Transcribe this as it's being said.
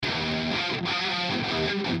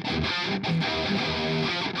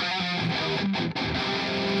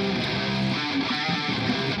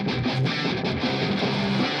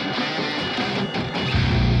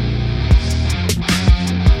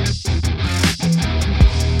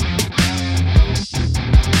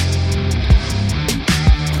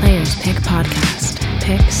Podcast,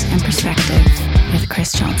 Picks and Perspective with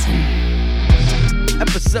Chris Johnson.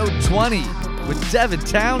 Episode 20 with Devin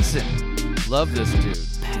Townsend. Love this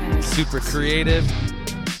dude. Super creative,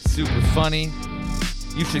 super funny.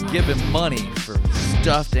 You should give him money for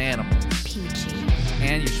stuffed animals. PG.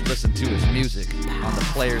 And you should listen to his music on the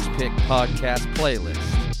Players Pick podcast playlist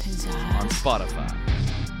on Spotify.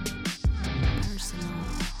 Personal.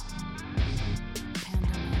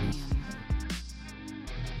 Pandemonium.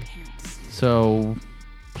 Pants. So,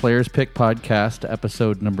 Players Pick podcast,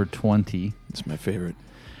 episode number 20 It's my favorite.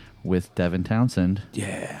 with Devin Townsend.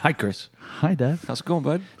 Yeah. Hi, Chris. Hi, Dev. How's it going,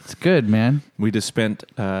 bud? It's good, man. We just spent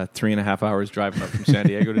 3.5 hours driving up from San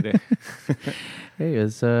Diego today. Hey,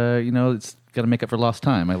 it's it's got to make up for lost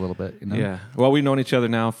time a little bit. Yeah. Well, we've known each other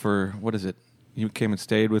now for, what is it? You came and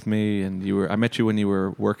stayed with me, and I met you when you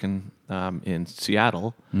were working in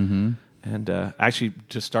Seattle. Mm-hmm. And actually,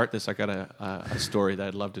 to start this, I got a story that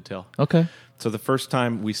I'd love to tell. Okay. So the first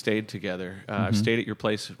time we stayed together, I stayed at your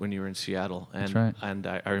place when you were in Seattle. And, That's right. And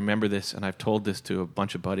I remember this, and I've told this to a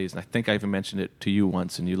bunch of buddies, and I think I even mentioned it to you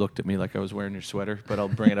once, and you looked at me like I was wearing your sweater, but I'll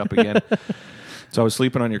bring it up again. So I was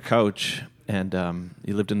sleeping on your couch, and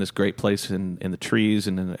you lived in this great place in the trees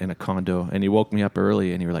and in a condo, and you woke me up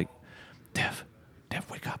early, and you were like, Dev,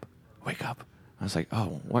 wake up. I was like,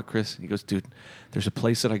 oh, what, Chris? And he goes, dude, there's a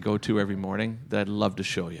place that I go to every morning that I'd love to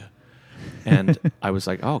show you. And I was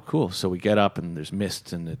like, oh, cool. So we get up, and there's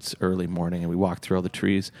mist, and it's early morning, and we walk through all the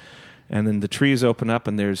trees. And then the trees open up,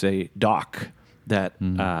 and there's a dock that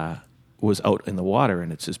was out in the water,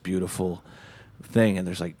 and it's this beautiful thing. And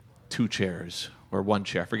there's like 2 chairs or 1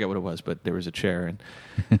 chair. I forget what it was, but there was a chair.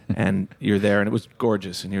 And you're there, and it was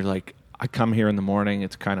gorgeous. And you're like, I come here in the morning.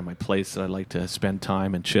 It's kind of my place that I like to spend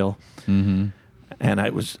time and chill. Mm-hmm. And I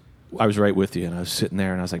was right with you, and I was sitting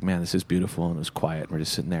there, and I was like, man, this is beautiful, and it was quiet, and we're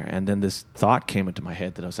just sitting there. And then this thought came into my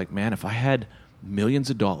head that I was like, man, if I had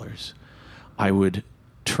millions of dollars, I would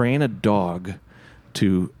train a dog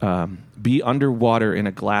to be underwater in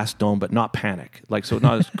a glass dome, but not panic, like so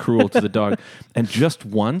not as cruel to the dog. And just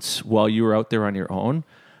once, while you were out there on your own,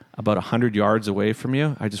 about 100 yards away from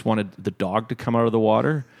you, I just wanted the dog to come out of the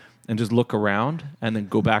water and just look around and then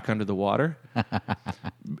go back under the water.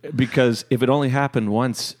 Because if it only happened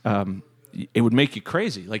once, it would make you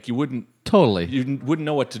crazy. Like you wouldn't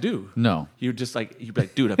know what to do. No. You'd be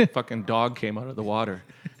like, dude, a fucking dog came out of the water.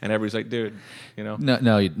 And everybody's like, dude, you know?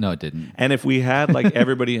 No, it didn't. And if we had like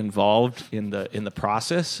everybody involved in the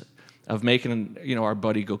process of making, our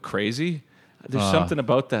buddy go crazy, there's something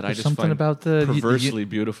about that I just find about the perversely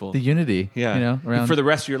beautiful. The unity, Yeah. around For the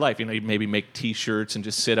rest of your life, you maybe make T-shirts and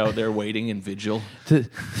just sit out there waiting in vigil. the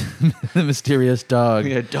mysterious dog.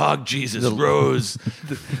 Yeah, dog Jesus rose.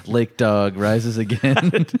 The lake dog rises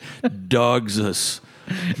again. Dogs us.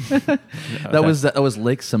 That was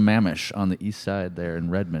Lake Sammamish on the east side there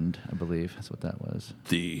in Redmond, I believe. That's what that was.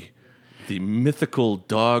 The mythical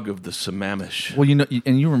dog of the Sammamish. Well,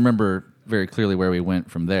 and you remember very clearly where we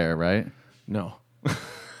went from there, right? No.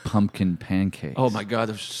 Pumpkin pancakes. Oh my God,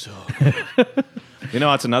 they're so good.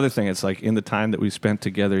 It's another thing. It's like in the time that we spent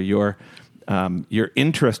together, your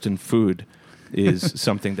interest in food is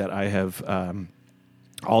something that I have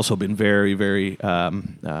also been very, very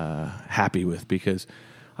happy with, because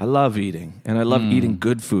I love eating, and I love eating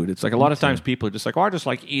good food. It's like a lot of times people are just like, oh, I just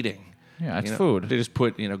like eating. Yeah, it's food. They just go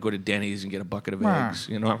to Denny's and get a bucket of eggs.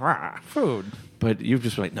 Food. But you've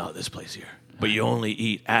just like, no, this place here. But you only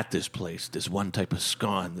eat at this place this one type of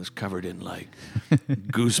scone that's covered in like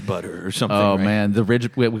goose butter or something. Oh right? man,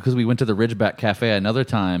 because we went to the Ridgeback Cafe another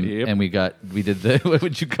time, Yep. and we did the what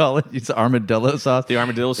would you call it? It's armadillo sauce. The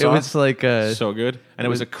armadillo sauce. It was like so good, and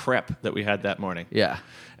it was a crepe that we had that morning. Yeah,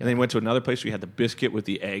 and then we went to another place. We had the biscuit with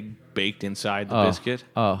the egg baked inside the biscuit.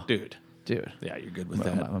 Oh, dude, yeah, you're good with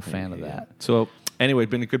that. I'm a fan of that. So anyway,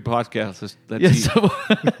 it's been a good podcast. Let's Yeah,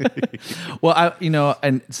 eat. well,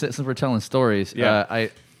 and since we're telling stories, Yeah.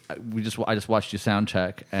 I just watched you sound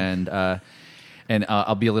check, and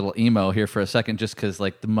I'll be a little emo here for a second, just because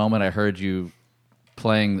like the moment I heard you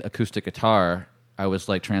playing acoustic guitar, I was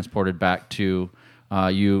like transported back to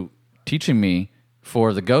you teaching me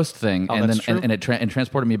for the Ghost thing, Oh, and that's then true. and it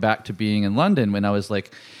transported me back to being in London when I was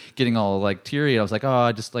like getting all like teary. I was like,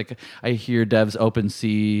 oh, I hear Dev's Open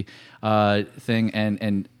Sea thing,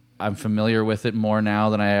 and I'm familiar with it more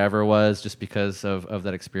now than I ever was, just because of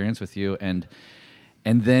that experience with you. And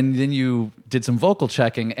then you did some vocal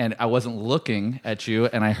checking, and I wasn't looking at you,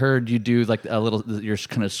 and I heard you do like a little your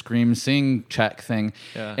kind of scream sing check thing,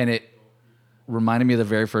 Yeah. and it reminded me of the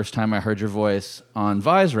very first time I heard your voice on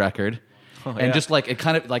Vi's record. and yeah. just like it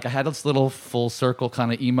kind of like I had this little full circle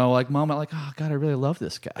kind of emo like moment, like, oh God, I really love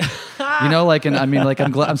this guy, like, and I mean, like,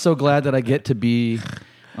 I'm so glad that I get to be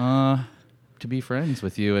friends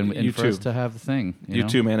with you and You for too. us to have the thing. You know?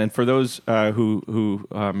 too, man. And for those who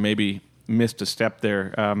maybe missed a step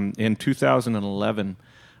there, in 2011,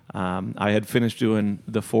 I had finished doing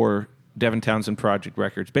the 4 Devin Townsend project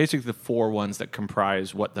records, basically the 4 ones that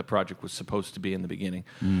comprise what the project was supposed to be in the beginning.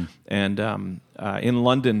 And in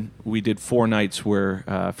London, we did 4 nights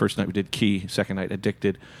where first night we did Key, second night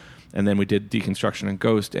Addicted, and then we did Deconstruction and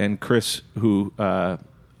Ghost. And Chris, who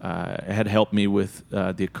had helped me with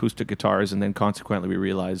the acoustic guitars, and then consequently we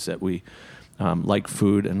realized that we like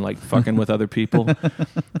food and like fucking with other people.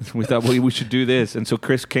 We thought, well, we should do this. And so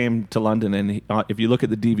Chris came to London, and if you look at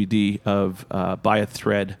the DVD of By a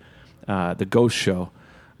Thread, the Ghost Show,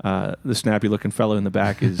 the snappy-looking fellow in the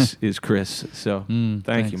back is Chris. So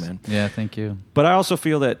thank you, man. Yeah, thank you. But I also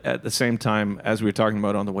feel that at the same time, as we were talking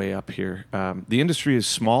about on the way up here, the industry is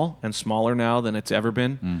small and smaller now than it's ever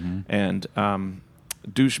been. And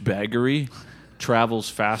douchebaggery travels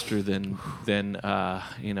faster than The nice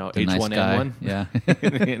H1N1. guy. Yeah.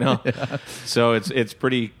 So it's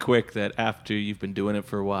pretty quick that after you've been doing it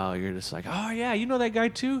for a while, you're just like, oh yeah, you know that guy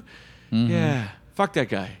too? Yeah, fuck that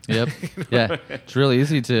guy. Yep. Yeah. It's really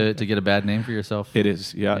easy to get a bad name for yourself. It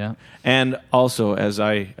is, yeah. Yeah. And also, as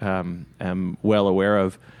I am well aware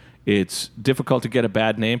of, it's difficult to get a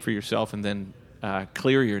bad name for yourself and then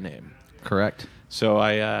clear your name. Correct. So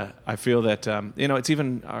I feel that it's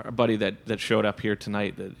even our buddy that showed up here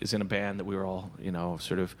tonight that is in a band that we were all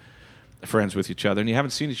sort of friends with each other, and you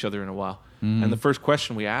haven't seen each other in a while. And the first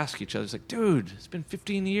question we ask each other is like, dude, it's been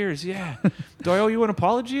 15 years. Yeah, do I owe you an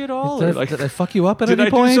apology at all? Did I fuck you up at any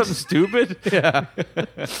point? Did I do something stupid? Yeah.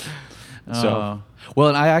 So well,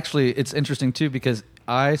 and I actually, it's interesting too because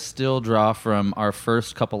I still draw from our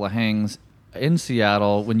first couple of hangs in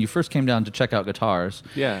Seattle when you first came down to check out guitars.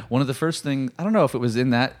 Yeah. One of the first things, I don't know if it was in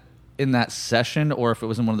that session or if it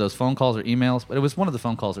was in one of those phone calls or emails, but it was one of the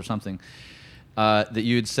phone calls or something that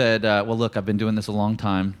you had said, well, look, I've been doing this a long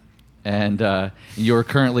time. And you're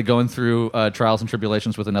currently going through trials and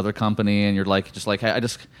tribulations with another company, and you're like, hey, I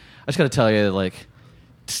just got to tell you, like,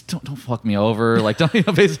 just don't fuck me over, like, don't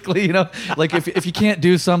basically, like if you can't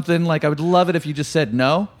do something, like, I would love it if you just said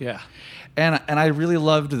no. yeah. And I really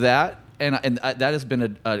loved that, and that has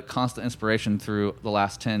been a constant inspiration through the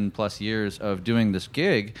last 10 plus years of doing this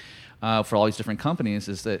gig for all these different companies.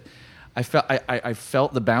 Is that I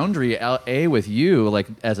felt the boundary with you, like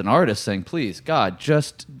as an artist, saying, "Please, God,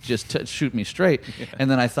 just shoot me straight." Yeah.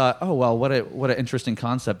 And then I thought, "Oh well, what an interesting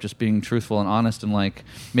concept, just being truthful and honest, and like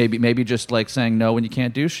maybe just like saying no when you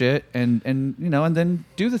can't do shit, and then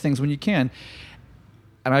do the things when you can."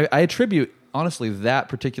 And I attribute honestly that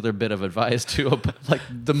particular bit of advice to like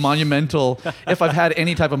the monumental. If I've had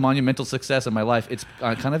any type of monumental success in my life, it's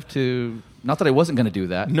kind of to. Not that I wasn't going to do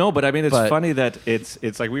that. No, but I mean, it's funny that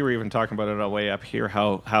it's like we were even talking about it on our way up here,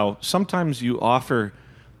 how sometimes you offer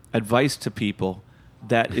advice to people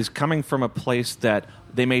that is coming from a place that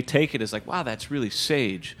they may take it as like, wow, that's really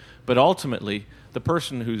sage. But ultimately, the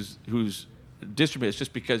person who's distributed is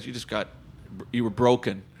just because you were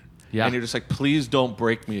broken. Yeah. And you're just like, please don't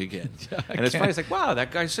break me again. Yeah, and it's funny. It's like, wow, that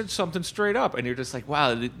guy said something straight up. And you're just like,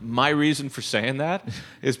 wow, my reason for saying that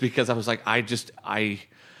is because I was like,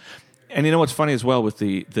 And you know what's funny as well with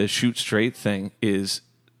the shoot straight thing is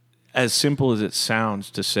as simple as it sounds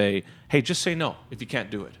to say, hey, just say no if you can't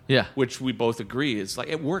do it. Yeah. Which we both agree is like,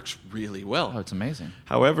 it works really well. Oh, it's amazing.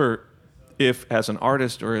 However, if as an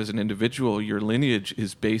artist or as an individual, your lineage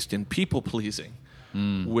is based in people pleasing,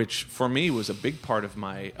 which for me was a big part of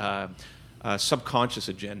my subconscious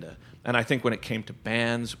agenda. And I think when it came to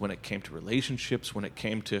bands, when it came to relationships, when it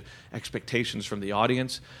came to expectations from the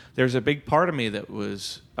audience, there's a big part of me that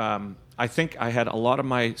was, I think I had a lot of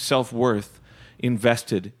my self-worth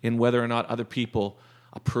invested in whether or not other people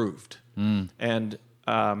approved. And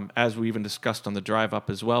as we even discussed on the drive up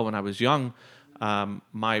as well, when I was young,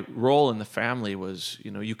 my role in the family was,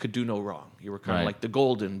 you could do no wrong. You were kind of like the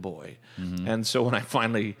golden boy. And so when I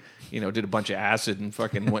finally, did a bunch of acid and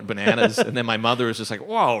fucking went bananas, and then my mother was just like,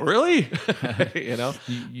 "Whoa, really?"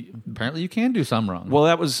 Apparently you can do some wrong. Well,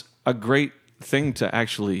 that was a great thing to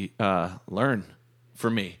actually learn for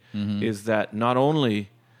me, is that not only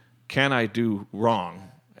can I do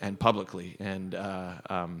wrong and publicly and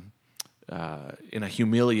in a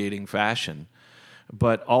humiliating fashion,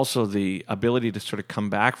 but also the ability to sort of come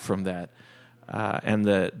back from that and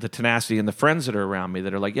the tenacity and the friends that are around me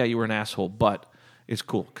that are like, yeah, you were an asshole, but it's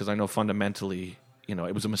cool because I know fundamentally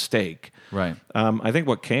it was a mistake. Right. I think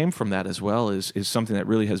what came from that as well is something that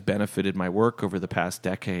really has benefited my work over the past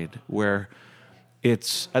decade, where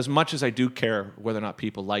it's, as much as I do care whether or not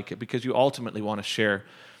people like it, because you ultimately want to share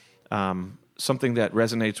something that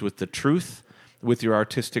resonates with the truth, with your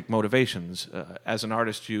artistic motivations. As an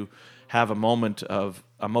artist, you have a moment of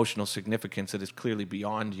emotional significance that is clearly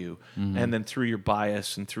beyond you. And then through your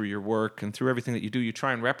bias and through your work and through everything that you do, you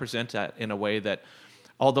try and represent that in a way that,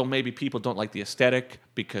 although maybe people don't like the aesthetic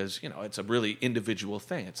because, it's a really individual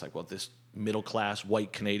thing. It's like, well, this middle-class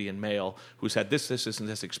white Canadian male who's had this, and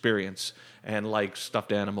this experience and likes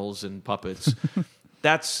stuffed animals and puppets.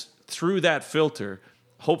 That's through that filter,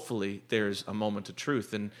 hopefully there's a moment of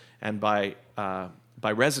truth. And by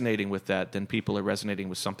resonating with that, then people are resonating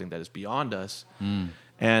with something that is beyond us.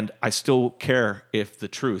 And I still care if the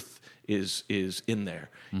truth is in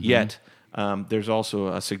there. Yet, there's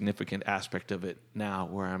also a significant aspect of it now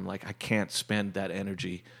where I'm like, I can't spend that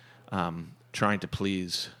energy trying to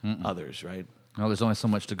please others, right? Well, there's only so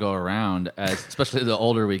much to go around, especially the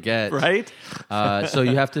older we get. Right? So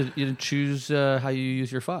you have to choose how you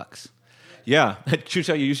use your fucks. Yeah. Choose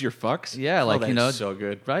how you use your fucks? Yeah, like, that's so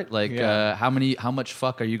good. Right? Like, Yeah. how much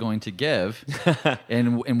fuck are you going to give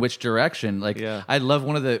and in which direction? Like, Yeah. I love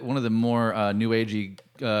one of the more new agey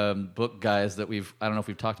book guys that I don't know if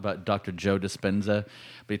we've talked about, Dr. Joe Dispenza,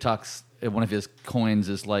 but he talks, one of his coins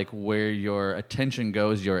is like, where your attention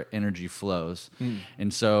goes, your energy flows.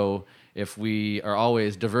 And so if we are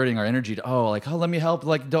always diverting our energy to, let me help,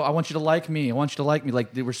 I want you to like me, like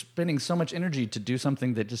we're spending so much energy to do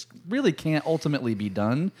something that just really can't ultimately be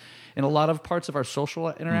done in a lot of parts of our social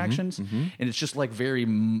interactions. And it's just like very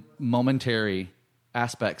momentary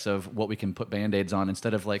aspects of what we can put Band-Aids on,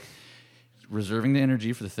 instead of like reserving the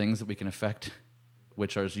energy for the things that we can affect,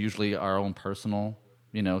 which are usually our own personal,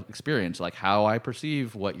 experience, like how I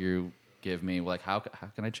perceive what you give me, like how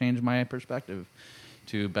can I change my perspective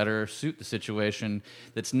to better suit the situation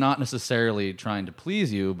that's not necessarily trying to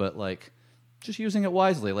please you, but like just using it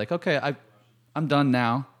wisely. Like, okay, I'm done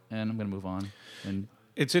now, and I'm going to move on. And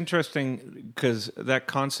it's interesting because that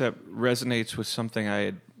concept resonates with something I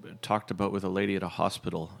had talked about with a lady at a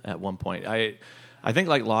hospital at one point. I think,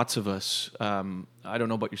 like lots of us, I don't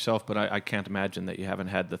know about yourself, but I can't imagine that you haven't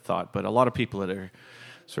had the thought. But a lot of people that are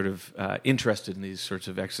sort of interested in these sorts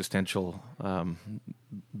of existential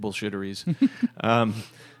bullshitteries.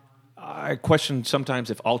 I question sometimes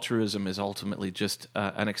if altruism is ultimately just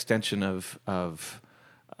an extension of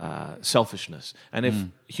selfishness, and if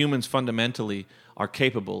humans fundamentally are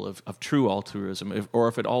capable of true altruism, or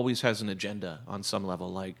if it always has an agenda on some level,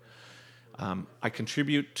 like I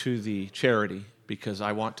contribute to the charity because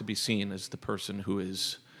I want to be seen as the person who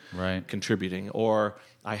is contributing, or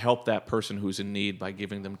I help that person who's in need by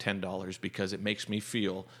giving them $10 because it makes me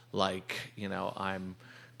feel like I'm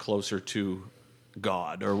closer to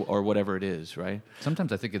God or whatever it is, right?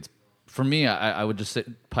 Sometimes I think it's, for me, I would just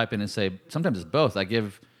pipe in and say, sometimes it's both. I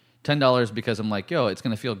give $10 because I'm like, it's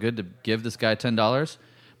going to feel good to give this guy $10,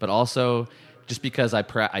 but also just because I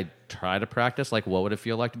try to practice, like, what would it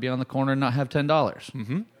feel like to be on the corner and not have $10?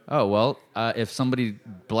 Mm-hmm. Oh, well, if somebody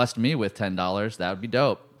blessed me with $10, that would be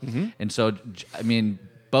dope. Mm-hmm. And so, I mean,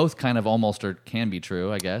 both kind of almost can be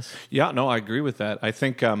true, I guess. Yeah, no, I agree with that. I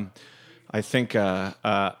think up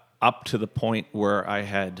to the point where I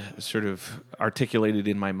had sort of articulated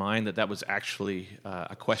in my mind that was actually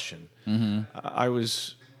a question. Mm-hmm.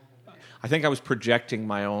 I think I was projecting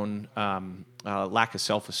my own lack of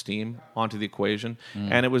self-esteem onto the equation,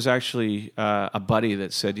 and it was actually a buddy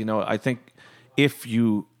that said, I think if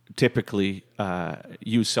you typically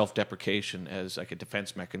use self-deprecation as like a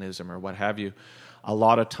defense mechanism or what have you, a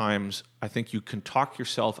lot of times I think you can talk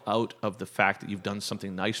yourself out of the fact that you've done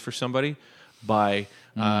something nice for somebody by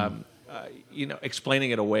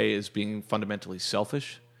explaining it away as being fundamentally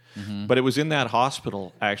selfish. Mm-hmm. But it was in that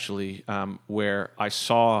hospital actually where I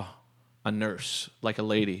saw a nurse, like a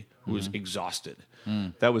lady who was exhausted,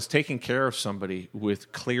 that was taking care of somebody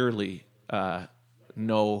with clearly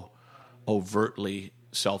no overtly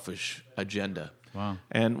selfish agenda. Wow.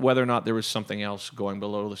 And whether or not there was something else going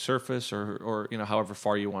below the surface or however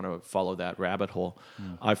far you want to follow that rabbit hole,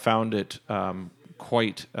 I found it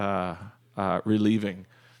quite relieving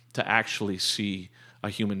to actually see a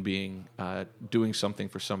human being doing something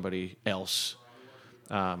for somebody else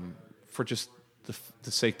for just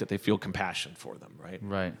the sake that they feel compassion for them,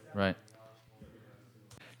 right? Right.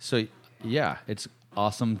 So, yeah, it's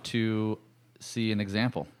awesome to see an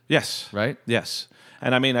example. Yes. Right? Yes.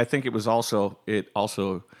 And I mean, I think it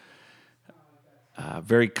also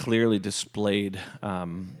very clearly displayed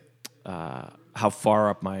how far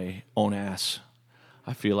up my own ass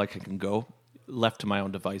I feel like I can go. left to my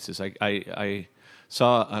own devices. I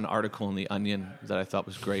saw an article in The Onion that I thought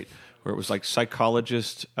was great, where it was like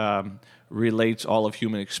psychologist relates all of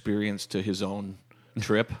human experience to his own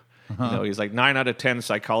trip. You know, he's like 9 out of 10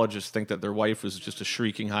 psychologists think that their wife was just a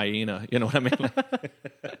shrieking hyena. You know what I mean?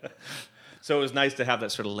 So it was nice to have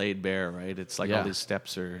that sort of laid bare, right? It's like all these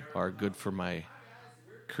steps are good for my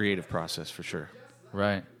creative process for sure.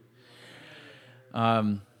 Right.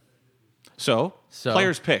 So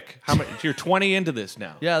players pick. How much? You're 20 into this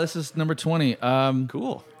now. Yeah, this is number 20.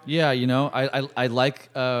 Cool. Yeah, you know, I like,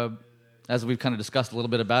 as we've kind of discussed a little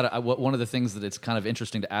bit about it, one of the things that it's kind of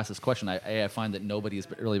interesting to ask this question, I find that nobody has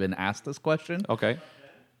really been asked this question. Okay.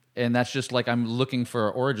 And that's just like I'm looking for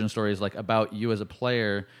origin stories like about you as a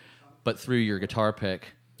player, but through your guitar pick.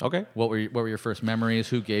 Okay. What were your first memories?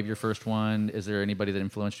 Who gave your first one? Is there anybody that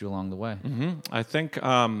influenced you along the way? Mm-hmm. I think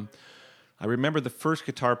I remember the first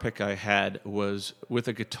guitar pick I had was with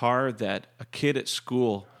a guitar that a kid at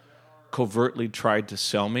school covertly tried to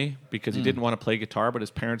sell me because he didn't want to play guitar, but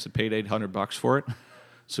his parents had paid $800 for it.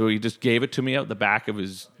 So he just gave it to me out the back of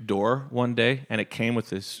his door one day, and it came with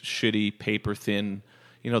this shitty paper thin,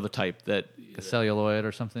 you know, the type that A celluloid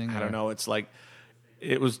or something? I don't know. It's like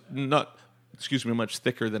it was not, much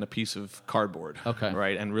thicker than a piece of cardboard. Okay.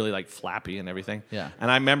 Right, and really like flappy and everything. Yeah.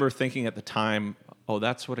 And I remember thinking at the time, oh,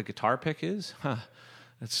 that's what a guitar pick is? Huh.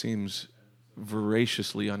 That seems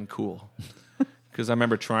voraciously uncool. Because I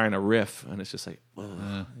remember trying a riff, and it's just like,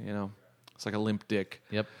 you know, it's like a limp dick.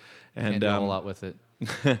 Yep. And Can't do a whole lot with it.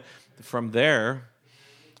 From there,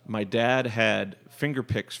 my dad had finger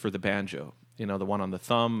picks for the banjo. You know, the one on the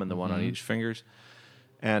thumb and the one on each fingers.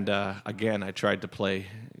 And again, I tried to play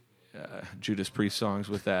Judas Priest songs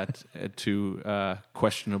with that to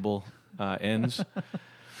questionable ends.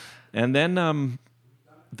 And then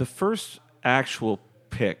the first actual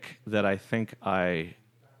pick that I think I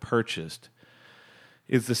purchased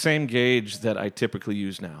is the same gauge that I typically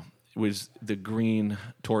use now. It was the green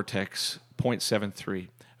Tortex .73,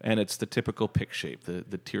 and it's the typical pick shape,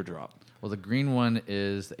 the teardrop. Well, the green one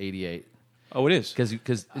is the 88. Oh, it is? Because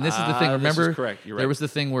and this is the thing. Remember, this is correct. You're right. There was the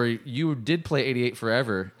thing where you did play 88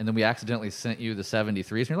 forever, and then we accidentally sent you the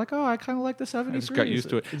 73s, and you're like, oh, I kind of like the 73s. I just got used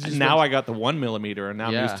to it. And now I got the 1 millimeter, and now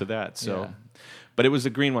I'm used to that. So, but it was the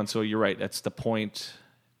green one, so you're right. That's the .88?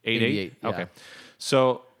 88, yeah. Okay.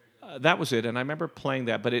 So that was it, and I remember playing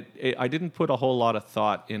that, but I didn't put a whole lot of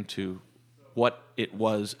thought into what it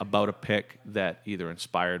was about a pick that either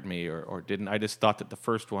inspired me or didn't. I just thought that the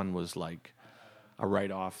first one was like a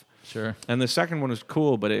write-off. Sure. And the second one was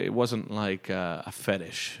cool, but it wasn't like a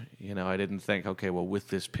fetish. You know, I didn't think, okay, well, with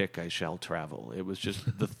this pick I shall travel. It was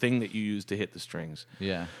just the thing that you use to hit the strings.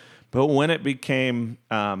 Yeah. But when it became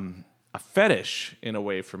a fetish in a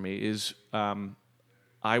way for me is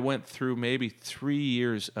I went through maybe 3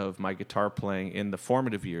 years of my guitar playing in the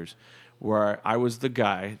formative years where I was the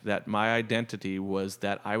guy that my identity was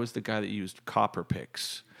that I was the guy that used copper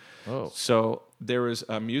picks. Oh. So there was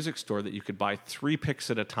a music store that you could buy 3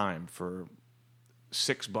 picks at a time for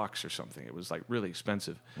 $6 or something. It was like really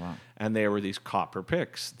expensive. Wow. And there were these copper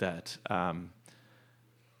picks that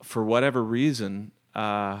for whatever reason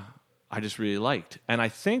I just really liked. And I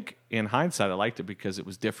think in hindsight I liked it because it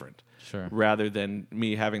was different. Sure. Rather than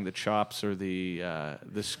me having the chops or the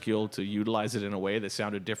skill to utilize it in a way that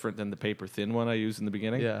sounded different than the paper thin one I used in the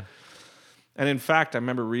beginning. Yeah. And in fact, I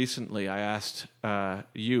remember recently I asked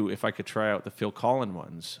you if I could try out the Phil Collins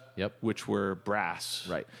ones, Yep. which were brass.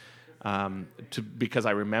 Right. Because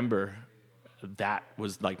I remember that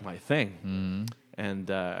was like my thing. Mm-hmm. And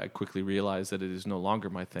I quickly realized that it is no longer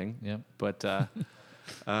my thing. Yep. But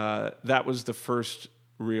that was the first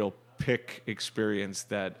real pick experience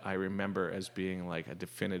that I remember as being like a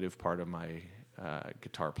definitive part of my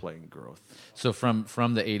guitar playing growth. So from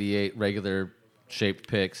the 88 regular shaped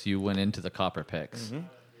picks, you went into the copper picks. Mm-hmm.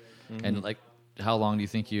 Mm-hmm. And like, how long do you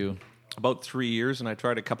think you... About 3 years, and I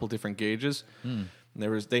tried a couple different gauges.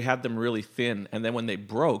 They had them really thin, and then when they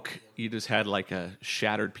broke, you just had like a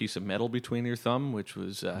shattered piece of metal between your thumb, which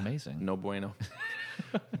was amazing. No bueno.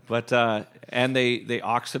 But and they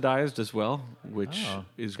oxidized as well, which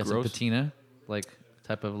is got gross. Some patina, like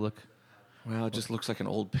type of look. Well, it just looks like an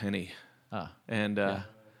old penny. Ah, And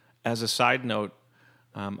as a side note,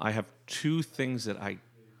 I have 2 things that I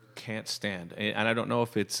can't stand, and I don't know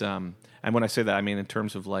if it's. And when I say that, I mean in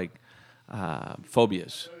terms of like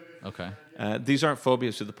phobias. okay. These aren't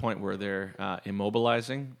phobias to the point where they're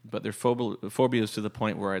immobilizing, but they're phobias to the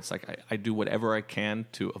point where it's like I do whatever I can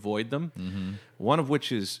to avoid them. Mm-hmm. One of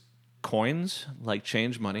which is coins, like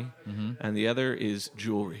change money, and the other is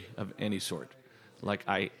jewelry of any sort. Like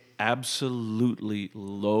I absolutely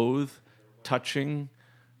loathe touching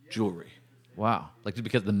jewelry. Wow. Like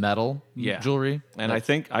because the metal jewelry? And I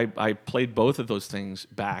think I played both of those things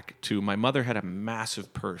back to my mother had a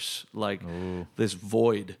massive purse, like this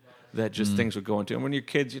void that just things would go into. And when you're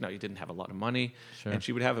kids, you didn't have a lot of money. Sure. And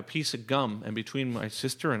she would have a piece of gum, and between my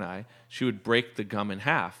sister and I, she would break the gum in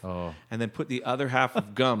half and then put the other half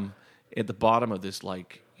of gum at the bottom of this,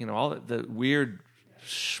 like, all the weird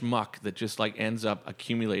schmuck that just like ends up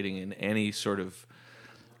accumulating in any sort of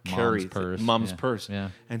mom's purse. Yeah.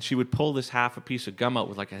 And she would pull this half a piece of gum out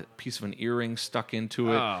with like a piece of an earring stuck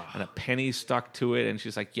into it and a penny stuck to it, and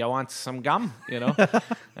she's like, "You want some gum?"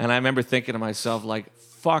 And I remember thinking to myself, like,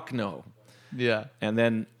 fuck no. Yeah. And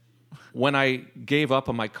then when I gave up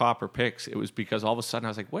on my copper picks, it was because all of a sudden I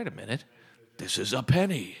was like, wait a minute, this is a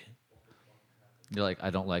penny. You're like, I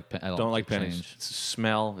don't like pennies. change. It's the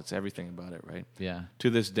smell. It's everything about it, right? Yeah. To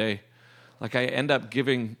this day, like I end up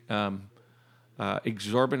giving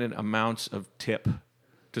exorbitant amounts of tip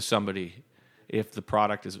to somebody if the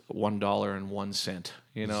product is $1.01.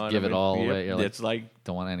 Just give it all away. You're it's like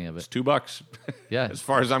don't want any of it's it. $2. Yeah. As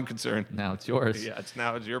far as I'm concerned. Now it's yours. Yeah, it's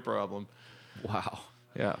your problem. Wow.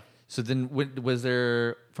 Yeah. So then, was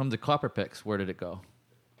there from the copper picks? Where did it go?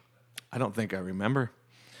 I don't think I remember.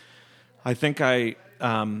 I think I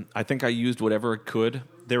used whatever it could.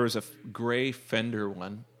 There was a gray Fender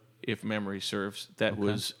one, if memory serves, that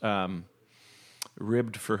was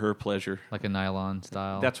ribbed for her pleasure. Like a nylon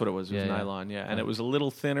style? That's what it was. It was nylon, yeah. And it was a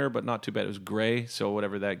little thinner, but not too bad. It was gray, so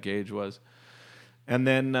whatever that gauge was. And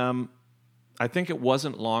then I think it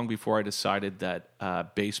wasn't long before I decided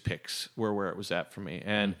that bass picks were where it was at for me.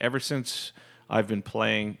 And ever since I've been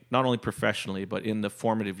playing, not only professionally, but in the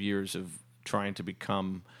formative years of trying to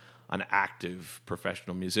become an active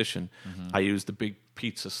professional musician, I use the big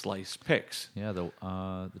pizza slice picks. Yeah,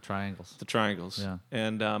 the triangles. The triangles. Yeah.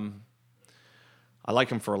 And I like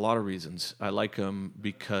them for a lot of reasons. I like them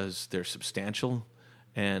because they're substantial,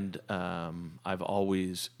 and I've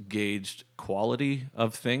always gauged quality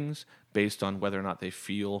of things based on whether or not they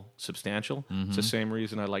feel substantial. It's the same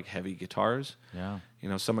reason I like heavy guitars. Yeah.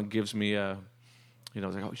 Someone gives me a,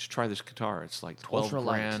 it's like, oh, you should try this guitar. It's like 12 ultralight.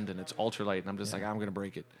 grand and it's ultralight, and I'm just like, I'm going to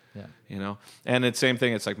break it. Yeah. And it's the same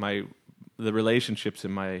thing. It's like the relationships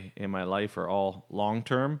in my life are all long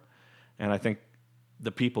term, and I think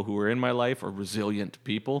the people who are in my life are resilient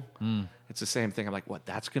people. It's the same thing. I'm like, what?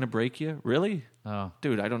 That's going to break you? Really? Oh,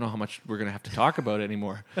 dude, I don't know how much we're going to have to talk about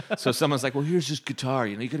anymore. So someone's like, well, here's this guitar.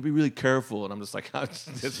 You got to be really careful. And I'm just like,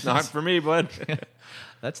 it's not for me, bud.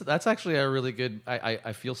 That's actually a really good.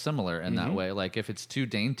 I feel similar in that way. Like if it's too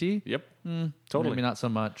dainty, Yep, totally. maybe not so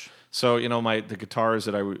much. So the guitars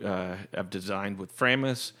that I have designed with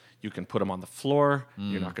Framus, you can put them on the floor.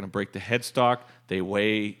 You're not going to break the headstock. They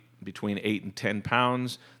weigh between 8 and 10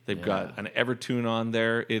 pounds. They've got an Evertune on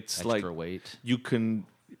there. It's extra like weight. You can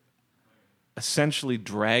essentially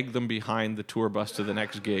drag them behind the tour bus to the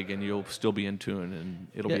next gig, and you'll still be in tune, and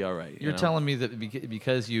it'll be all right. You're telling me that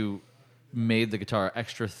because you made the guitar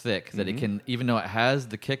extra thick, that it can, even though it has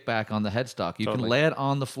the kickback on the headstock, you can lay it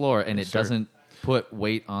on the floor, and it doesn't put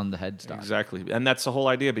weight on the headstock. Exactly, and that's the whole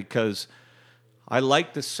idea, because I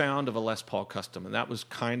like the sound of a Les Paul Custom, and that was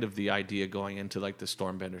kind of the idea going into like the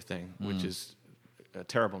Stormbender thing, which is a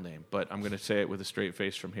terrible name, but I'm going to say it with a straight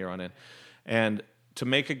face from here on in. And to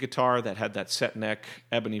make a guitar that had that set neck,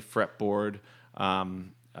 ebony fretboard,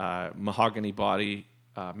 mahogany body,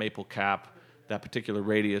 maple cap, that particular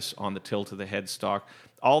radius on the tilt of the headstock,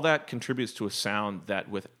 all that contributes to a sound that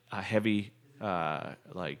with a heavy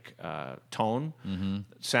tone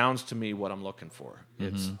sounds to me what I'm looking for.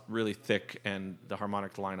 It's really thick, and the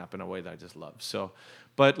harmonic lineup in a way that I just love. So,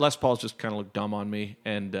 but Les Paul's just kind of look dumb on me,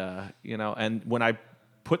 and and when I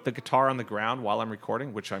put the guitar on the ground while I'm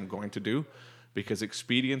recording, which I'm going to do, because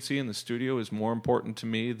expediency in the studio is more important to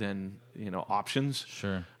me than options.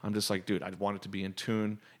 Sure. I'm just like, dude, I want it to be in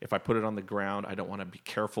tune. If I put it on the ground, I don't want to be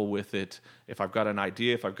careful with it. If I've got an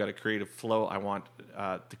idea, if I've got a creative flow, I want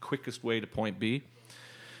the quickest way to point B.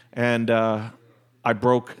 And I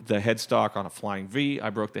broke the headstock on a Flying V.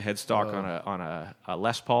 I broke the headstock on a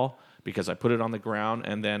Les Paul because I put it on the ground,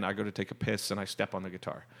 and then I go to take a piss and I step on the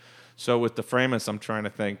guitar. So with the Framus, I'm trying to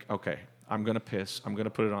think, okay, I'm going to piss. I'm going to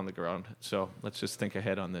put it on the ground. So let's just think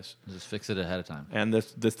ahead on this. Just fix it ahead of time. And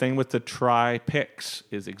the thing with the tri-picks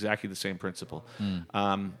is exactly the same principle.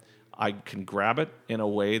 I can grab it in a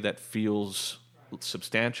way that feels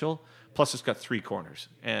substantial. Plus, it's got 3 corners.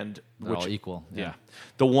 And they're all equal. Yeah.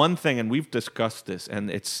 The one thing, and we've discussed this, and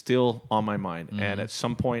it's still on my mind, and at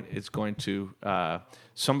some point it's going to,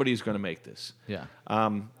 somebody's going to make this. Yeah.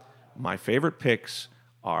 My favorite picks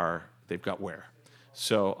are, they've got wear.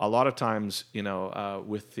 So a lot of times,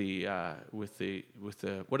 with the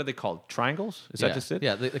what are they called? Triangles? Is that just it?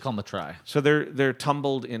 Yeah, they call them a try. So they're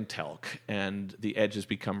tumbled in talc, and the edges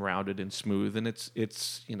become rounded and smooth, and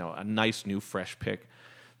it's a nice new fresh pick.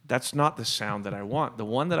 That's not the sound that I want. The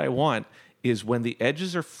one that I want is when the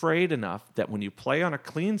edges are frayed enough that when you play on a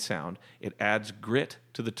clean sound, it adds grit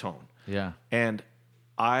to the tone. Yeah. And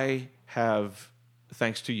I have,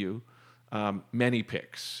 thanks to you, many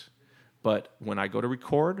picks. But when I go to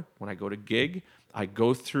record, when I go to gig, I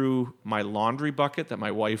go through my laundry bucket that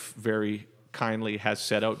my wife very kindly has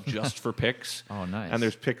set out just for picks. Oh, nice. And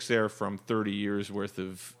there's picks there from 30 years worth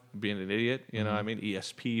of being an idiot. You know, I mean,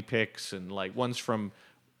 ESP picks and like ones from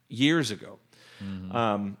years ago.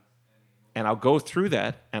 And I'll go through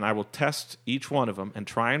that and I will test each one of them and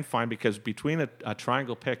try and find, because between a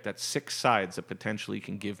triangle pick, that's 6 sides that potentially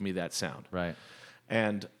can give me that sound. Right.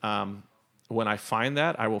 And when I find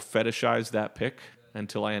that, I will fetishize that pick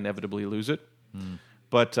until I inevitably lose it.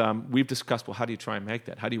 But we've discussed, well, how do you try and make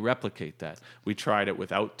that? How do you replicate that? We tried it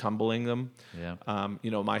without tumbling them. Yeah.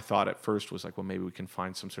 My thought at first was like, well, maybe we can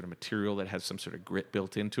find some sort of material that has some sort of grit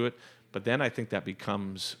built into it. But then I think that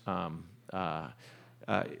becomes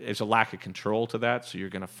there's a lack of control to that. So you're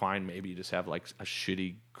going to find maybe you just have like a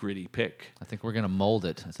shitty, gritty pick. I think we're going to mold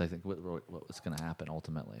it. That's, I think, what's going to happen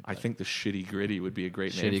ultimately. I think the shitty gritty would be a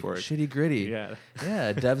great name for it. Shitty gritty. Yeah.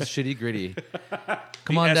 Yeah, Dev's shitty gritty.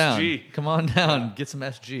 Come on down. SG. Come on down. Get some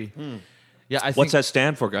SG. Yeah, I think What's that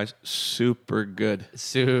stand for, guys? Super good.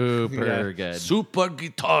 super good. Super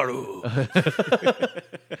guitaru.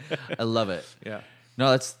 I love it. Yeah.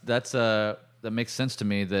 No, that makes sense to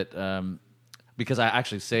me that because I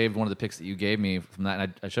actually saved one of the picks that you gave me from that,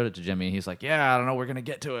 and I showed it to Jimmy. And he's like, "Yeah, I don't know, we're gonna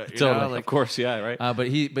get to it." Totally. Of course, yeah, right.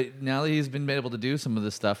 But now that he's been able to do some of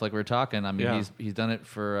this stuff, like we were talking, I mean, Yeah. he's done it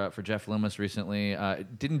for Jeff Loomis recently.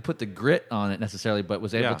 Didn't put the grit on it necessarily, but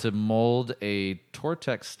was able Yeah. to mold a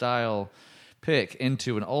Tortex style pick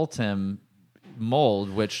into an Ultim mold,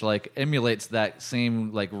 which like emulates that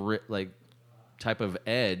same like type of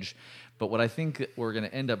edge. But what I think we're going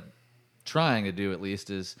to end up trying to do, at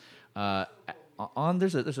least, is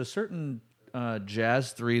there's a certain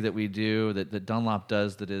Jazz 3 that we do that Dunlop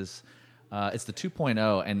does that is it's the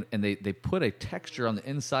 2.0, and they put a texture on the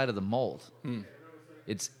inside of the mold.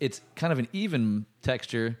 It's kind of an even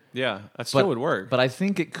texture. Yeah, that still would work. But I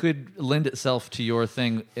think it could lend itself to your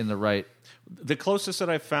thing in the right. The closest that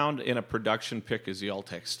I've found in a production pick is the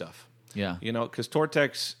Ultex stuff. Yeah. Because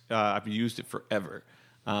Tortex, I've used it forever.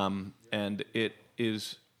 And it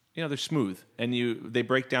is, they're smooth. And they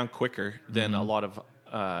break down quicker than a lot of,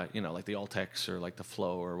 like the Ultex or like the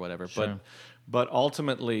Flow or whatever. Sure. But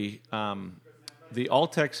ultimately, the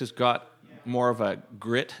Ultex has got more of a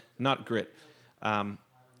not grit.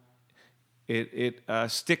 It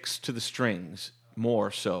sticks to the strings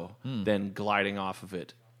more so than gliding off of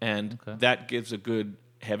it. And that gives a good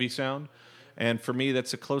heavy sound. And for me,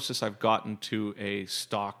 that's the closest I've gotten to a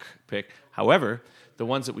stock pick. However, the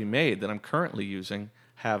ones that we made that I'm currently using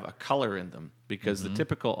have a color in them, because the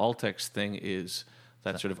typical Ultex thing is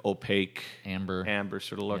that sort of opaque, amber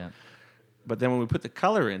sort of look. Yeah. But then when we put the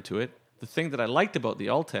color into it, the thing that I liked about the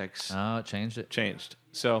Ultex... it changed.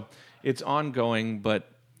 So it's ongoing, but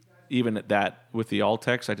even at that, with the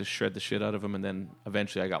Ultex, I just shred the shit out of them, and then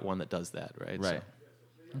eventually I got one that does that, right? Right.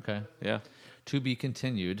 So, okay. Yeah. To be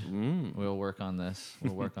continued. We'll work on this.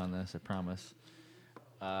 I promise.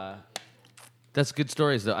 That's good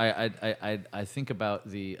stories, though. I think about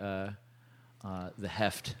the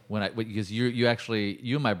heft because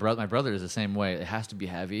you and my brother is the same way. It has to be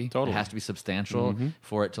heavy. Totally. It has to be substantial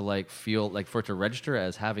for it to for it to register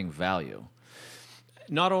as having value.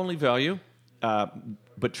 Not only value,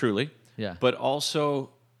 but truly. Yeah. But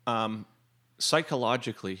also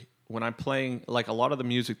psychologically, when I'm playing, like a lot of the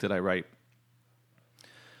music that I write,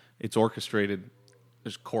 it's orchestrated.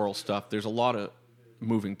 There's choral stuff. There's a lot of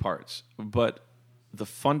moving parts. But the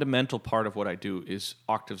fundamental part of what I do is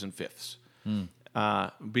octaves and fifths.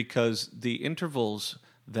 Because the intervals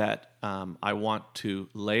that I want to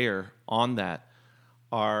layer on that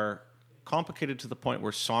are complicated to the point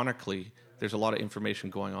where sonically there's a lot of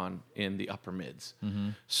information going on in the upper mids.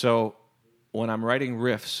 So when I'm writing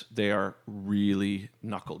riffs, they are really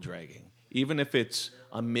knuckle dragging. Even if it's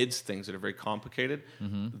amidst things that are very complicated,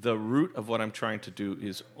 the root of what I'm trying to do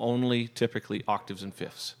is only typically octaves and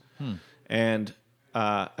fifths. And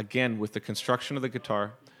again, with the construction of the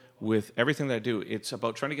guitar, with everything that I do, it's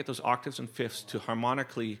about trying to get those octaves and fifths to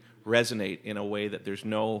harmonically resonate in a way that there's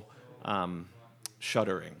no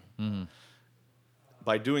shuddering.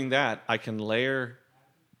 By doing that, I can layer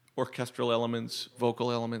orchestral elements,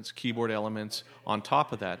 vocal elements, keyboard elements on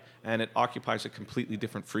top of that, and it occupies a completely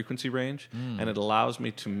different frequency range, and it allows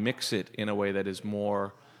me to mix it in a way that is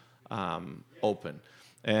more open.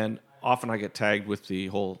 And often I get tagged with the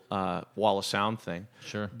whole wall of sound thing.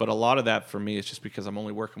 Sure. But a lot of that for me is just because I'm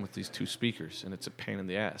only working with these two speakers, and it's a pain in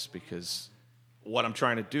the ass because what I'm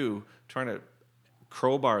trying to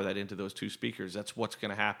crowbar that into those two speakers, that's what's going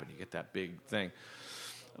to happen. You get that big thing.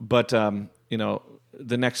 But,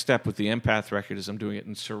 the next step with the Empath record is I'm doing it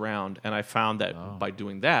in surround, and I found that by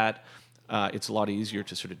doing that, it's a lot easier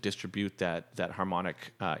to sort of distribute that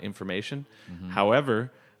harmonic information. Mm-hmm.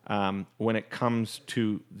 However, when it comes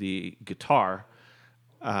to the guitar,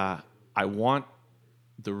 I want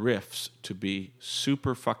the riffs to be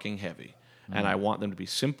super fucking heavy, and I want them to be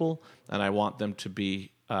simple, and I want them to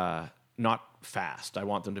be not fast. I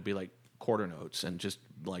want them to be like quarter notes and just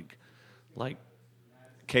like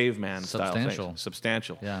caveman style thing.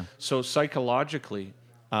 Substantial. Yeah. So psychologically,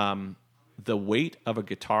 the weight of a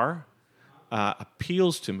guitar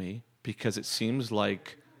appeals to me because it seems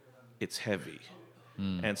like it's heavy.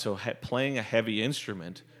 And so playing a heavy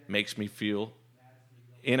instrument makes me feel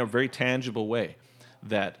in a very tangible way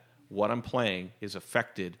that what I'm playing is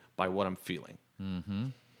affected by what I'm feeling. Mm-hmm.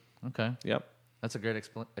 Okay. Yep. That's a great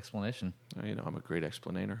explanation. I'm a great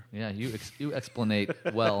explainer. Yeah, you explanate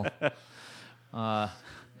well.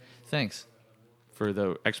 Thanks. For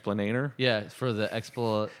the explainer? Yeah, for the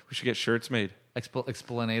We should get shirts made.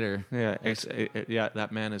 Explanator. Yeah,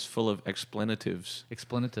 that man is full of explanatives.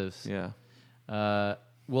 Explanatives. Yeah.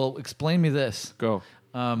 Well, explain me this. Go.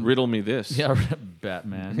 Riddle me this. Yeah,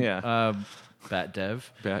 Batman. Yeah. Bat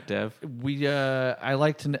Dev. Bat Dev. I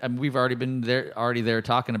like to. We've already been there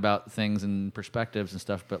talking about things and perspectives and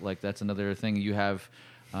stuff. But like that's another thing. You have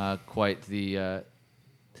quite the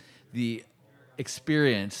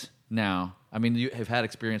experience now. I mean, you have had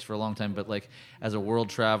experience for a long time, but like as a world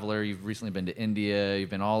traveler, you've recently been to India.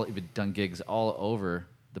 You've done gigs all over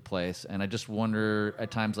the place, and I just wonder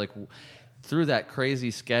at times, like through that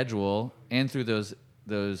crazy schedule and through those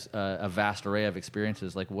a vast array of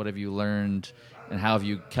experiences, like what have you learned, and how have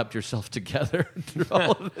you kept yourself together through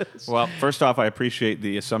all of this? Well, first off, I appreciate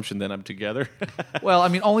the assumption that I'm together. Well, I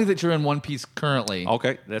mean, only that you're in one piece currently.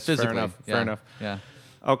 Okay, that's physically. fair enough. Yeah. Fair enough. Yeah.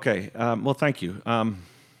 Okay. Well, thank you.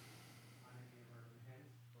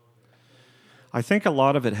 I think a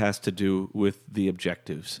lot of it has to do with the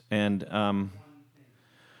objectives. And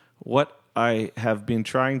what I have been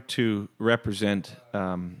trying to represent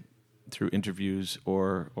through interviews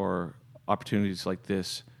or opportunities like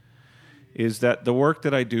this is that the work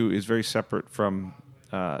that I do is very separate from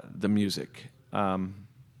the music,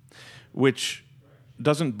 which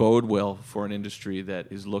doesn't bode well for an industry that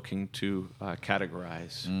is looking to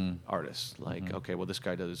categorize artists. Like, okay, well, this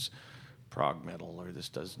guy does prog metal, or this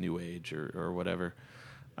does new age, or whatever.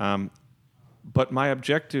 But my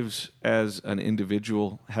objectives as an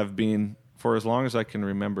individual have been, for as long as I can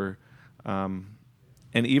remember, and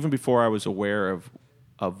even before I was aware of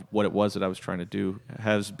what it was that I was trying to do,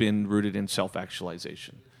 has been rooted in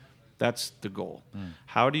self-actualization. That's the goal.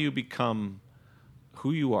 How do you become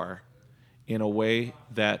who you are in a way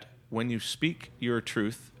that when you speak your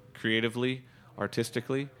truth creatively,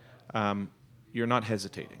 artistically, you're not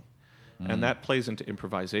hesitating? And that plays into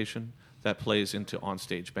improvisation, that plays into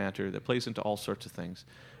onstage banter, that plays into all sorts of things.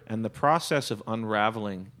 And the process of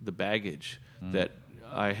unraveling the baggage that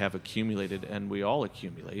I have accumulated, and we all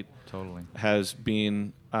accumulate, Totally. has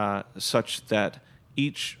been such that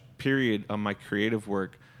each period of my creative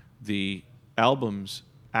work, the albums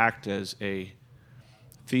act as a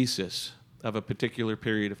thesis of a particular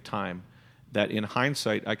period of time that in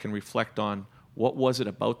hindsight I can reflect on what was it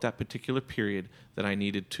about that particular period that I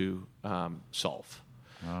needed to solve.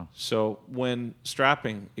 Wow. So when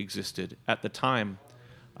strapping existed at the time,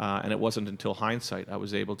 and it wasn't until hindsight I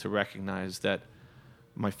was able to recognize that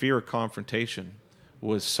my fear of confrontation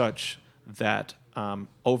was such that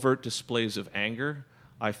overt displays of anger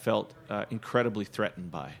I felt incredibly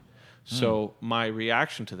threatened by. So my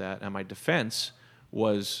reaction to that and my defense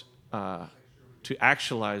was to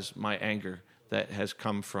actualize my anger that has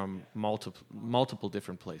come from multiple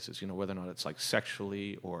different places, whether or not it's like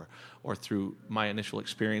sexually or through my initial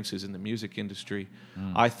experiences in the music industry.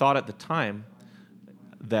 I thought at the time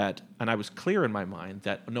that, and I was clear in my mind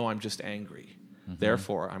that, no, I'm just angry.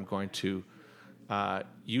 Therefore, I'm going to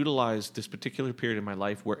utilize this particular period in my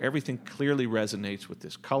life where everything clearly resonates with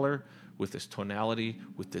this color, with this tonality,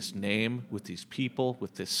 with this name, with these people,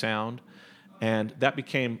 with this sound. And that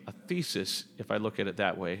became a thesis, if I look at it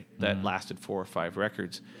that way, that lasted 4 or 5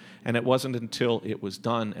 records. And it wasn't until it was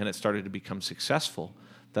done and it started to become successful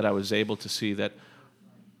that I was able to see that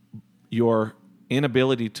your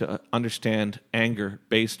inability to understand anger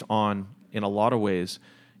based on, in a lot of ways,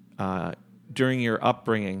 during your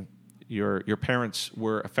upbringing, your parents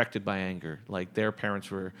were affected by anger. Like their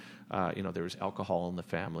parents were, there was alcohol in the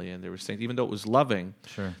family, and there was things. Even though it was loving,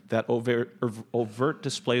 Sure. that overt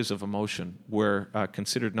displays of emotion were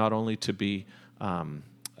considered not only to be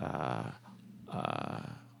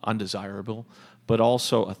undesirable, but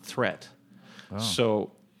also a threat. Oh.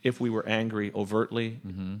 So if we were angry overtly,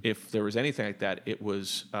 if there was anything like that, it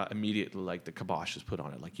was immediately like the kibosh is put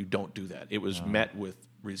on it. Like, you don't do that. It was met with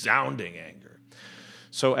resounding anger.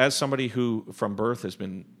 So as somebody who from birth has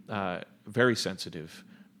been very sensitive,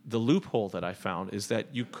 the loophole that I found is that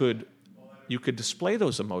you could display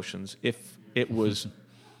those emotions if it was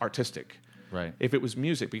artistic. Right. If it was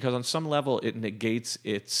music, because on some level it negates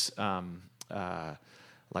its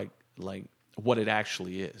like what it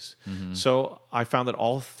actually is. So I found that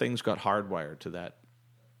all things got hardwired to that.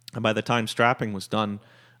 And by the time strapping was done,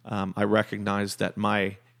 I recognized that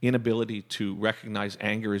my inability to recognize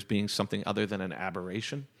anger as being something other than an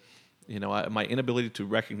aberration, my inability to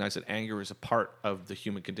recognize that anger is a part of the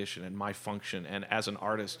human condition and my function. And as an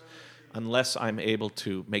artist, unless I'm able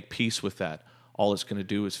to make peace with that, all it's going to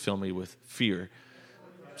do is fill me with fear.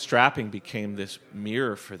 Strapping became this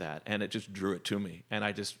mirror for that, and it just drew it to me. And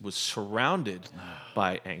I just was surrounded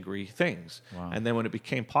by angry things. Wow. And then when it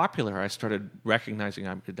became popular, I started recognizing,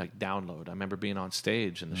 like Download. I remember being on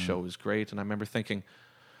stage, and the show was great. And I remember thinking,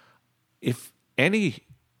 if any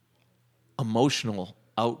emotional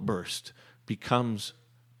outburst becomes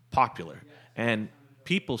popular and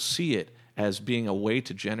people see it as being a way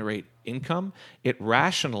to generate income, it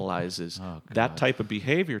rationalizes that type of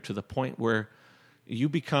behavior to the point where you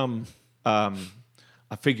become a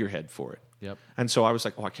figurehead for it. Yep. And so I was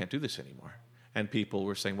like, I can't do this anymore. And people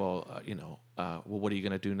were saying, well, what are you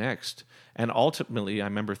going to do next? And ultimately, I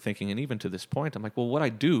remember thinking, and even to this point, I'm like, well, what I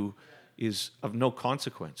do is of no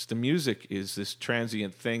consequence. The music is this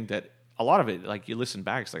transient thing that a lot of it, like you listen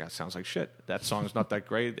back, it's like, that sounds like shit. That song's not that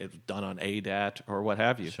great. It's done on ADAT or what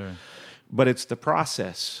have you. Sure. But it's the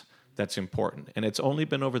process that's important. And it's only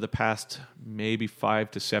been over the past maybe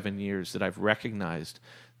 5 to 7 years that I've recognized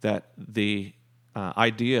that the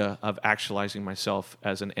idea of actualizing myself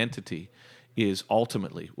as an entity is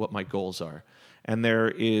ultimately what my goals are. And there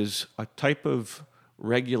is a type of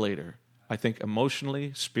regulator, I think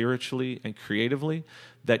emotionally, spiritually, and creatively,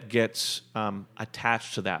 that gets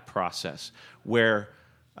attached to that process, where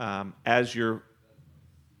as you're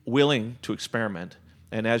willing to experiment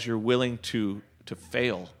and as you're willing to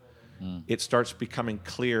fail, it starts becoming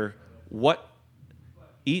clear what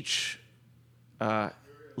each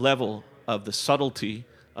level of the subtlety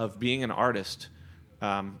of being an artist,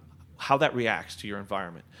 how that reacts to your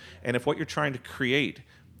environment. And if what you're trying to create,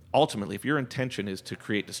 ultimately, if your intention is to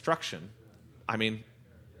create destruction, I mean,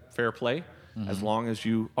 fair play, as long as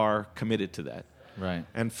you are committed to that. Right.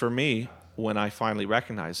 And for me, when I finally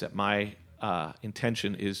recognized that my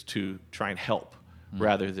intention is to try and help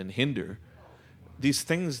rather than hinder, these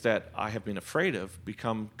things that I have been afraid of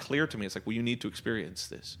become clear to me. It's like, well, you need to experience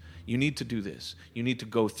this. You need to do this. You need to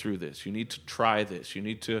go through this. You need to try this. You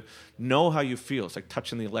need to know how you feel. It's like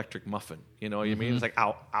touching the electric muffin. You know what I mean? It's like,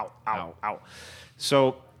 ow, ow, ow, ow.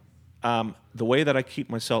 So the way that I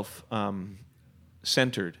keep myself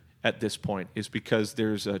centered at this point is because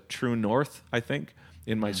there's a true north, I think,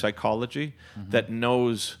 in my psychology that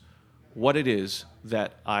knows what it is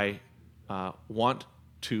that I want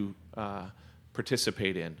to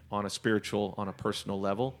participate in on a spiritual, on a personal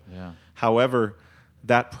level. Yeah. However,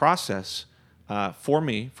 that process, for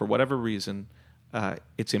me, for whatever reason,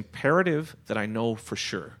 it's imperative that I know for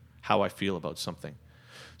sure how I feel about something.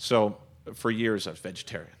 So for years I was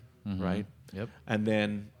vegetarian, right? Yep. And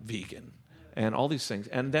then vegan and all these things.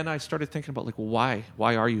 And then I started thinking about, like, why?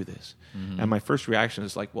 Why are you this? And my first reaction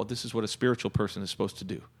is like, well, this is what a spiritual person is supposed to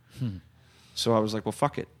do. So I was like, well,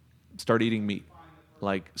 fuck it. Start eating meat.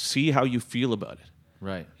 Like, see how you feel about it.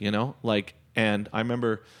 Right. You know? Like, and I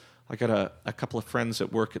remember I got a couple of friends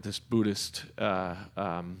that work at this Buddhist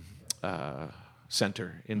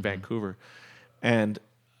center in Vancouver. And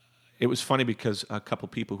it was funny because a couple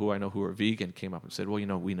people who I know who are vegan came up and said, well,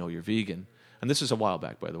 we know you're vegan. And this is a while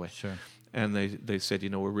back, by the way. Sure. And they said,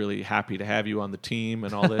 we're really happy to have you on the team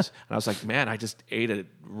and all this. And I was like, man, I just ate a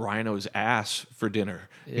rhino's ass for dinner.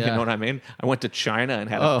 Yeah. You know what I mean? I went to China and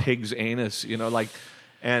had a pig's anus,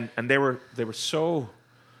 and they were so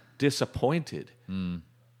disappointed.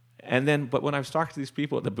 And then, but when I was talking to these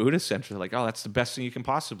people at the Buddhist center, they're like, oh, that's the best thing you can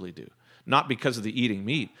possibly do. Not because of the eating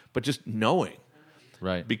meat, but just knowing.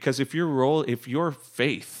 Right. Because if your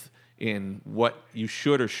faith in what you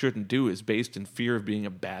should or shouldn't do is based in fear of being a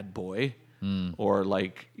bad boy, or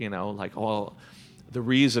like, you know, like, oh, the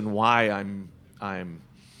reason why I'm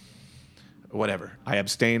whatever, I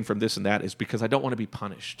abstain from this and that is because I don't want to be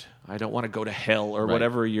punished. I don't want to go to hell, or Right.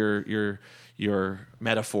 whatever your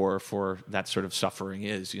metaphor for that sort of suffering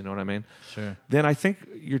is. You know what I mean? Sure. Then I think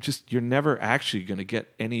you're never actually going to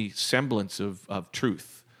get any semblance of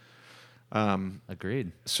truth.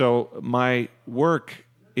 Agreed. So my work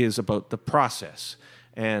is about the process,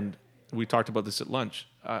 and we talked about this at lunch.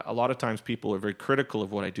 A lot of times people are very critical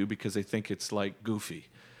of what I do because they think it's like goofy.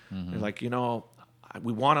 They're like, you know,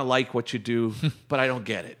 we want to like what you do, but I don't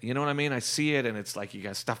get it. You know what I mean? I see it, and it's like you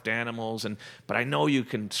got stuffed animals, but I know you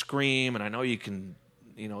can scream, and I know you can,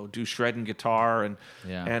 you know, do shredding guitar, and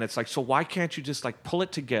it's like, so why can't you just like pull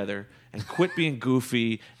it together and quit being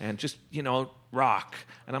goofy and just, you know, rock?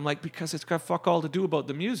 And I'm like, because it's got fuck all to do about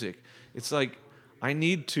the music. It's like I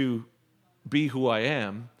need to be who I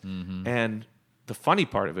am, and the funny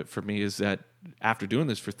part of it for me is that after doing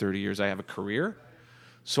this for 30 years, I have a career.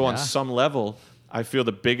 So on some level, I feel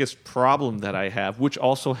the biggest problem that I have, which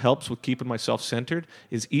also helps with keeping myself centered,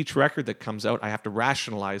 is each record that comes out, I have to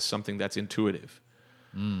rationalize something that's intuitive.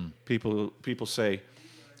 People say,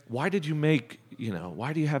 why did you make, you know,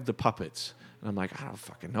 why do you have the puppets? And I'm like, I don't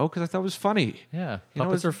fucking know, because I thought it was funny. Yeah, You know,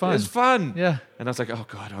 puppets are fun. It's fun. Yeah. And I was like, oh,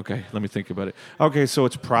 God, okay, let me think about it. Okay, so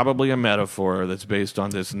it's probably a metaphor that's based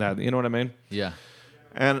on this and that. You know what I mean? Yeah.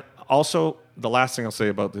 And also, the last thing I'll say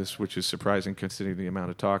about this, which is surprising considering the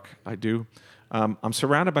amount of talk I do, I'm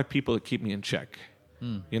surrounded by people that keep me in check.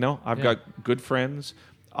 You know, I've got good friends.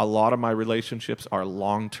 A lot of my relationships are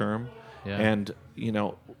long-term. Yeah. And, you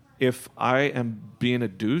know, if I am being a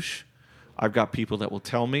douche, I've got people that will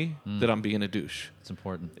tell me that I'm being a douche. It's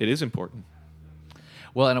important. It is important.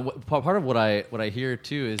 Well, and part of what I hear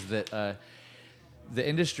too is that the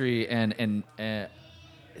industry and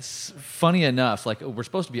it's funny enough, like we're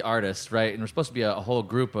supposed to be artists, right? And we're supposed to be a whole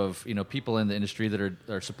group of, you know, people in the industry that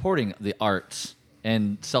are supporting the arts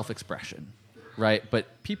and self-expression, right?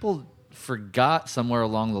 But people forgot somewhere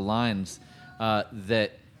along the lines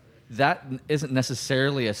that isn't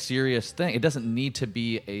necessarily a serious thing. It doesn't need to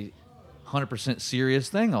be a 100% serious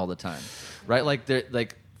thing all the time, right?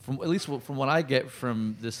 Like from at least from what I get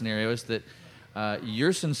from this scenario is that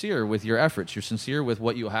you're sincere with your efforts. You're sincere with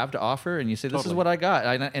what you have to offer, and you say, "This is what I got."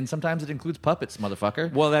 And sometimes it includes puppets,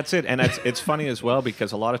 motherfucker. Well, that's it, and it's funny as well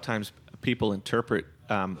because a lot of times people interpret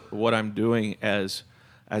what I'm doing as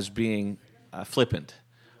being flippant,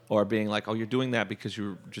 or being like, "Oh, you're doing that because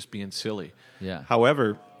you're just being silly." Yeah.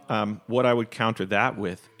 However, what I would counter that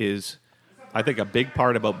with is, I think a big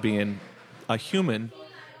part about being a human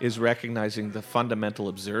is recognizing the fundamental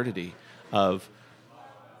absurdity of,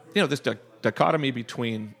 you know, this dichotomy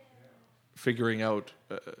between figuring out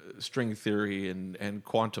string theory and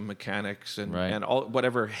quantum mechanics and all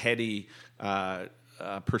whatever heady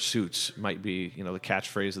pursuits might be, you know, the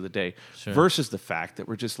catchphrase of the day, versus the fact that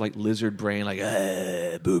we're just like lizard brain, like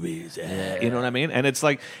boobies, you know what I mean? And it's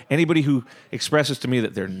like anybody who expresses to me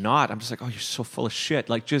that they're not, I'm just like, oh, you're so full of shit.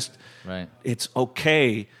 Like, just it's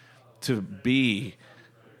okay to be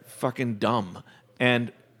fucking dumb.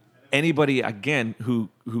 And anybody, again, who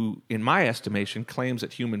in my estimation claims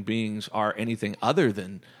that human beings are anything other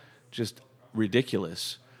than just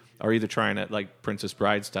ridiculous are either trying to, like Princess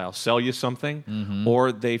Bride style, sell you something,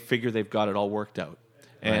 or they figure they've got it all worked out.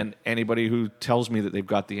 And anybody who tells me that they've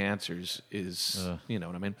got the answers is, you know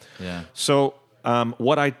what I mean? Yeah. So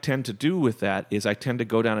what I tend to do with that is I tend to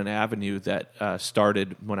go down an avenue that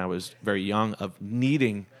started when I was very young of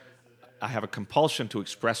needing, I have a compulsion to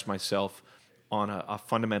express myself on a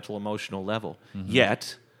fundamental emotional level.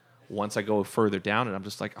 Yet, once I go further down it, I'm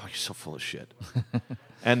just like, oh, you're so full of shit.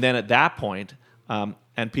 And then at that point,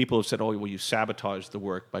 and people have said, oh, well, you sabotage the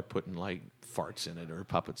work by putting like farts in it or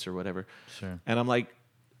puppets or whatever. Sure. And I'm like,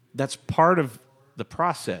 that's part of the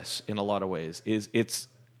process in a lot of ways. It's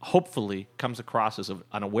hopefully comes across as an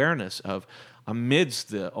awareness of,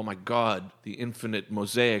 amidst the, oh my God, the infinite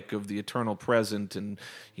mosaic of the eternal present and,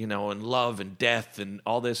 you know, and love and death and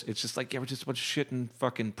all this. It's just like, yeah, we're just a bunch of shit and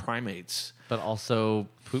fucking primates. But also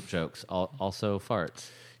poop jokes, also farts.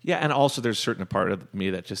 Yeah, and also there's a certain part of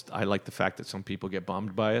me that just, I like the fact that some people get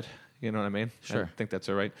bummed by it. You know what I mean? Sure. I think that's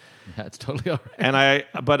all right. Yeah, it's totally all right.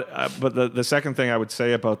 And but the second thing I would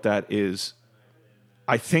say about that is,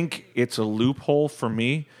 I think it's a loophole for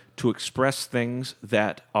me to express things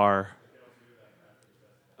that are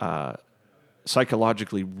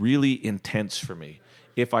psychologically really intense for me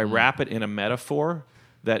if I wrap it in a metaphor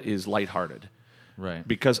that is lighthearted. Right.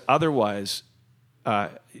 Because otherwise,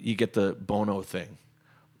 you get the Bono thing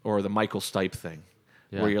or the Michael Stipe thing.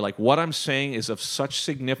 where you're like, what I'm saying is of such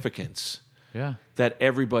significance Yeah. that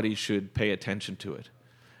everybody should pay attention to it.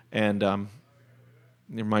 And it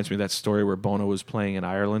reminds me of that story where Bono was playing in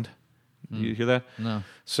Ireland. You hear that? No.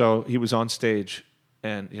 So he was on stage,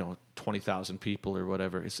 and 20,000 people or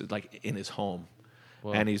whatever. It's like in his home,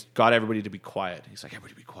 Whoa. and he's got everybody to be quiet. He's like,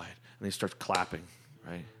 everybody be quiet, and he starts clapping,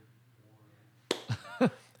 right?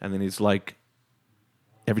 And then he's like,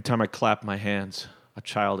 every time I clap my hands, a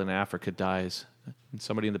child in Africa dies. And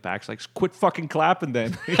somebody in the back's like, quit fucking clapping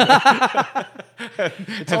then.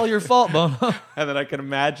 It's all your fault, Bono. And then I can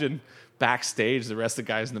imagine backstage the rest of the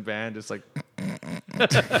guys in the band just like,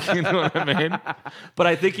 you know what I mean? But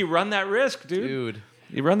I think you run that risk, dude.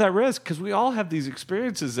 You run that risk because we all have these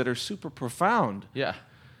experiences that are super profound. Yeah.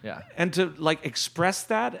 Yeah. And to like express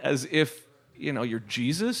that as if, you're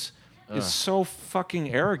Jesus is so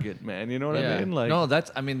fucking arrogant, man. You know what I mean? Like, no,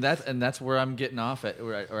 that's where I'm getting off at,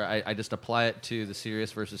 where I just apply it to the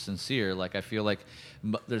serious versus sincere. Like, I feel like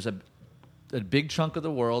there's a big chunk of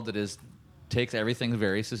the world that takes everything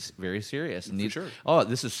very serious. And sure. Oh,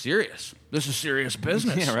 this is serious. This is serious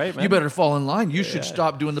business. Yeah, right, man. You better fall in line. You should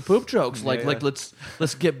stop doing the poop jokes. Like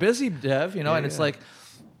let's get busy, Dev. And it's like,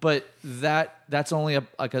 but that's only a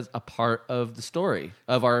part of the story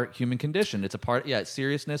of our human condition. It's a part, it's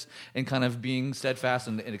seriousness and kind of being steadfast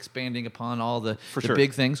and expanding upon all the sure.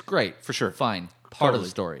 big things. Great, For sure. fine, part of the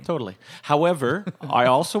story. Totally. However, I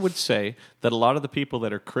also would say that a lot of the people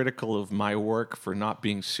that are critical of my work for not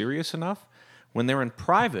being serious enough, when they're in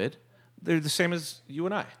private, they're the same as you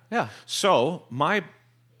and I. Yeah. So my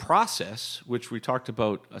process, which we talked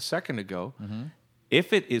about a second ago,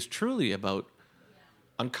 if it is truly about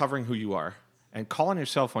uncovering who you are and calling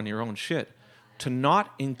yourself on your own shit, to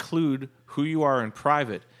not include who you are in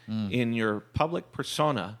private in your public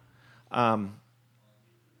persona,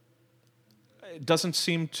 it doesn't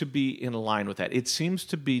seem to be in line with that. It seems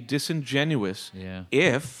to be disingenuous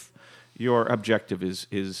if your objective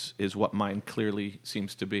is what mine clearly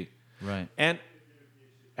seems to be. Right. And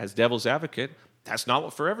as devil's advocate, that's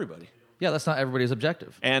not for everybody. Yeah, that's not everybody's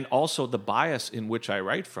objective. And also the bias in which I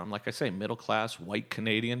write from, like I say, middle class, white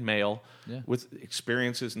Canadian male with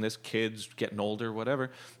experiences in this, kids getting older,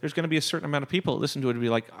 whatever. There's going to be a certain amount of people that listen to it and be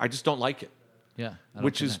like, I just don't like it. Yeah.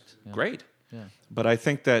 Which is great. Yeah. But I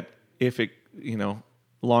think that if it,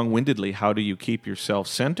 long-windedly, how do you keep yourself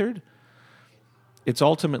centered? It's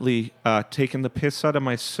ultimately taking the piss out of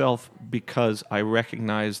myself because I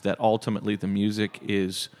recognize that ultimately the music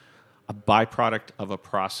is a byproduct of a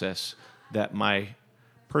process that my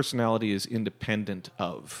personality is independent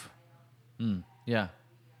of. Yeah,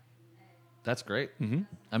 that's great. Mm-hmm.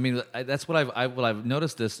 I mean, that's what I've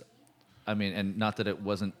noticed. This, I mean, and not that it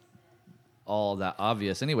wasn't all that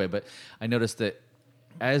obvious anyway, but I noticed that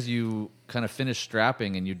as you kind of finished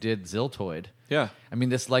strapping and you did Ziltoid. Yeah, I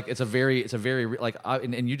mean, it's a very like,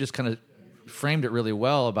 and you just kind of framed it really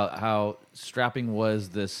well about how strapping was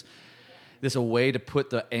this a way to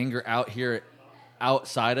put the anger out here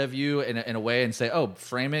outside of you in a way and say,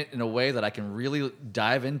 frame it in a way that I can really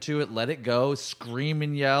dive into it, let it go, scream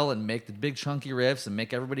and yell and make the big chunky riffs and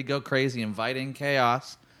make everybody go crazy, invite in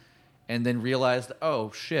chaos, and then realized,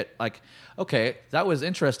 oh shit, like, okay, that was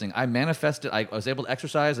interesting. I manifested, I was able to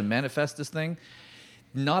exercise and manifest this thing.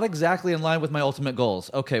 Not exactly in line with my ultimate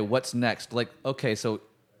goals. Okay, what's next? Like, okay, so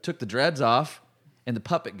took the dreads off and the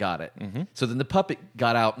puppet got it. Mm-hmm. So then the puppet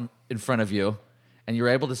got out in front of you, and you were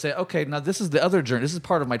able to say, okay, now this is the other journey. This is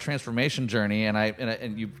part of my transformation journey,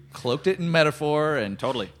 and you cloaked it in metaphor and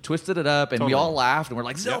totally twisted it up, and we all laughed and we're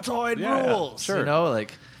like, Ziltoid rules, sure,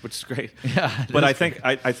 like, which is great. Yeah, but I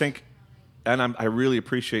think, and I really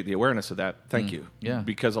appreciate the awareness of that. Thank you. Yeah,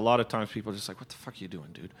 because a lot of times people are just like, what the fuck are you doing,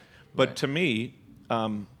 dude? But to me,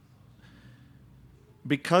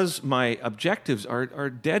 because my objectives are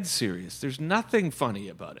dead serious, there's nothing funny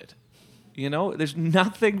about it. There's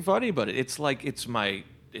nothing funny about it. It's like it's my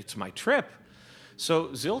trip. So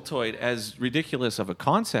Ziltoid, as ridiculous of a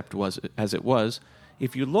concept as it was,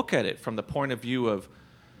 if you look at it from the point of view of,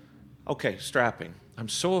 okay, strapping, I'm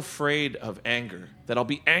so afraid of anger that I'll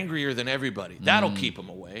be angrier than everybody. That'll keep them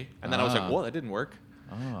away. And then I was like, well, that didn't work.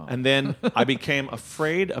 Oh. And then I became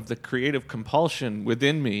afraid of the creative compulsion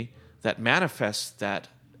within me that manifests that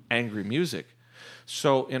angry music.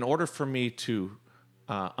 So in order for me to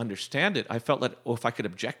understand it, I felt that if I could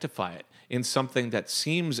objectify it in something that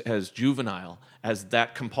seems as juvenile as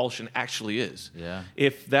that compulsion actually is,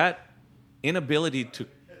 if that inability to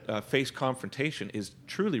face confrontation is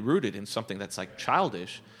truly rooted in something that's like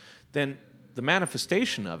childish, then the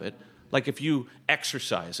manifestation of it, like if you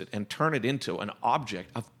exercise it and turn it into an object,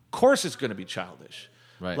 of course it's going to be childish.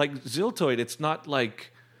 Right. Like Ziltoid, it's not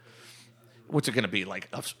like... what's it going to be like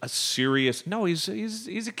a serious? No, he's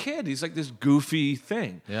a kid. He's like this goofy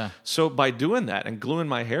thing. Yeah. So by doing that and gluing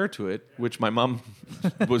my hair to it, which my mom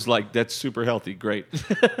was like, "That's super healthy, great."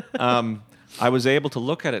 I was able to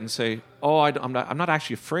look at it and say, "Oh, I'm not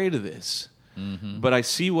actually afraid of this, but I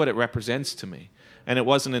see what it represents to me." And it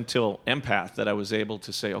wasn't until Empath that I was able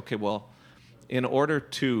to say, "Okay, well, in order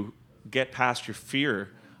to get past your fear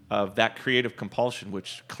of that creative compulsion,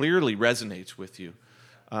 which clearly resonates with you,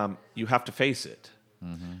 you have to face it."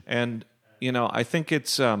 And, I think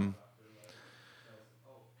it's,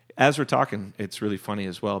 as we're talking, it's really funny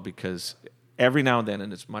as well because every now and then,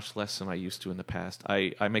 and it's much less than I used to in the past,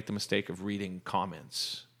 I make the mistake of reading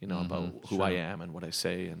comments, about who I am and what I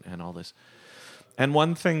say and all this. And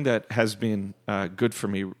one thing that has been good for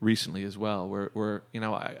me recently as well, where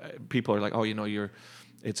people are like, "Oh,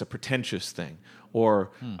 it's a pretentious thing,"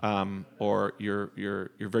 or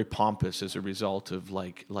you're very pompous as a result of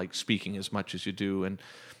like speaking as much as you do, and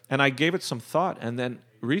I gave it some thought, and then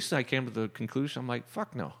recently I came to the conclusion, I'm like,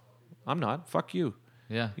 fuck no, I'm not. Fuck you.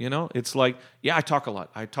 Yeah. It's like, yeah, I talk a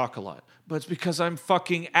lot, but it's because I'm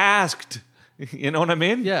fucking asked. You know what I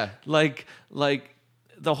mean? Yeah. Like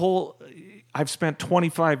the whole. I've spent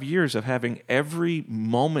 25 years of having every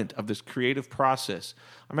moment of this creative process.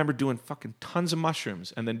 I remember doing fucking tons of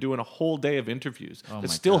mushrooms and then doing a whole day of interviews that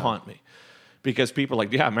still haunt me. Because people are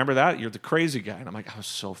like, "Yeah, remember that? You're the crazy guy." And I'm like, I was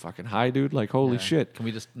so fucking high, dude. Like, holy shit. Can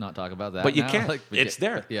we just not talk about that? But you now? can't. Like, It's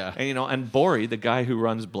there. Yeah. And, and Bori, the guy who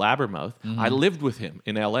runs Blabbermouth, I lived with him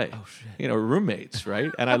in L.A. Oh, shit. Roommates,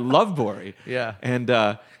 right? And I love Bori. Yeah.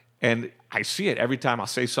 And I see it every time I'll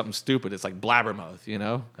say something stupid. It's like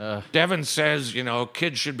Blabbermouth, Devin says,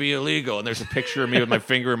 kids should be illegal. And there's a picture of me with my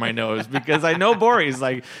finger in my nose because I know Bori's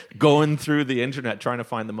like going through the internet trying to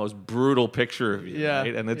find the most brutal picture of you. Yeah.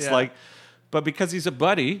 Right? And it's like, but because he's a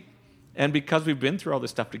buddy and because we've been through all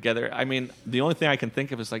this stuff together, I mean, the only thing I can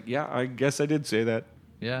think of is like, yeah, I guess I did say that.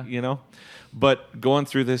 Yeah. But going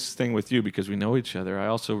through this thing with you because we know each other, I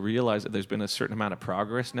also realize that there's been a certain amount of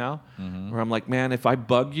progress now where I'm like, man, if I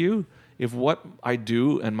bug you, if what I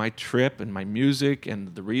do and my trip and my music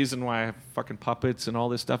and the reason why I have fucking puppets and all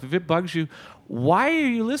this stuff, if it bugs you, why are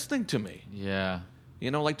you listening to me? Yeah.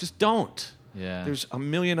 Just don't. Yeah. There's a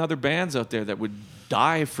million other bands out there that would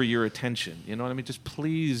die for your attention. You know what I mean? Just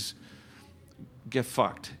please get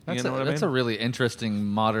fucked. That's a really interesting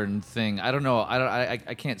modern thing. I don't know. I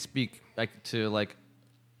can't speak to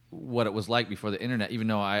what it was like before the internet, even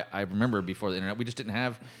though I remember before the internet, we just didn't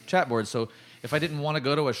have chat boards. So if I didn't want to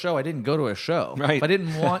go to a show, I didn't go to a show. Right. If I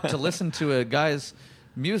didn't want to listen to a guy's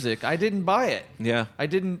music, I didn't buy it. Yeah. I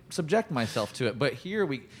didn't subject myself to it. But here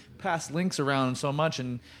we pass links around so much,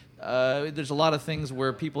 and there's a lot of things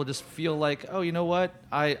where people just feel like, oh, you know what?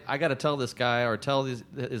 I got to tell this guy or tell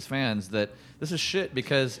his fans that this is shit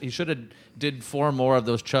because he should have did 4 more of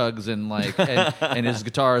those chugs and his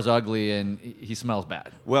guitar is ugly and he smells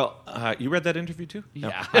bad. Well, you read that interview too?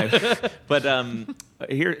 Yeah. No, but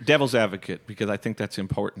here, devil's advocate, because I think that's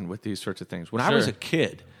important with these sorts of things. When I was a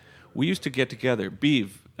kid, we used to get together.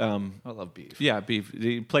 Beeve. I love Beeve. Yeah, Beeve.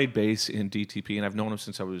 He played bass in DTP, and I've known him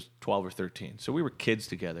since I was 12 or 13. So we were kids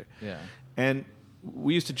together. Yeah. And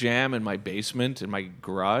we used to jam in my basement, in my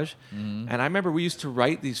garage. Mm-hmm. And I remember we used to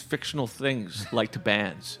write these fictional things like to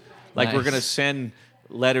bands. Like we're going to send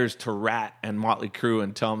letters to Rat and Motley Crue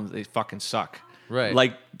and tell them they fucking suck. Right.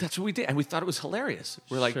 Like, that's what we did. And we thought it was hilarious.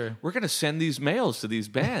 We're like, we're going to send these mails to these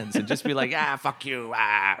bands and just be like, fuck you,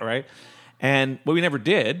 right? And well, we never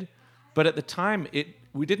did. But at the time,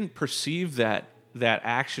 we didn't perceive that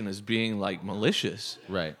action as being like malicious.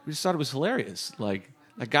 Right. We just thought it was hilarious. Like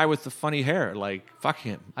a guy with the funny hair, like fuck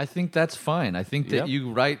him. I think that's fine. I think that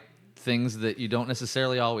you write things that you don't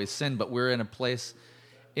necessarily always send, but we're in a place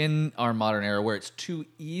in our modern era where it's too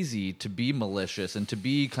easy to be malicious and to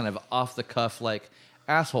be kind of off the cuff, like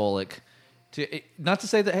asshole-ic. Not to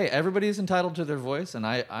say that, hey, everybody is entitled to their voice, and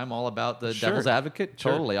I'm all about the devil's advocate.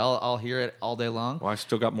 Sure. Totally, I'll hear it all day long. Well, I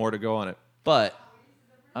still got more to go on it. But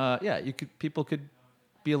people could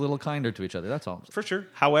be a little kinder to each other. That's all. For sure.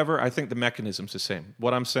 However, I think the mechanism's the same.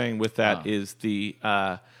 What I'm saying with that is the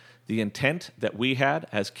intent that we had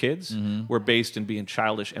as kids were based in being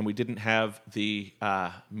childish, and we didn't have the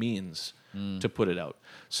means to put it out.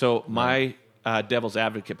 So my devil's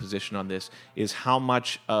advocate position on this is how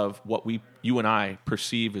much of what you and I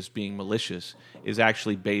perceive as being malicious is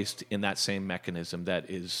actually based in that same mechanism that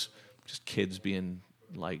is just kids being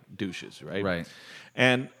like douches, right? Right.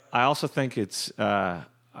 And I also think it's I'll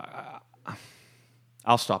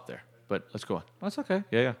stop there, but let's go on. That's okay.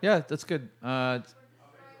 Yeah, that's good. I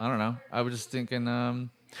don't know. I was just thinking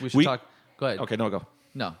we should talk. Go ahead. Okay, no, go.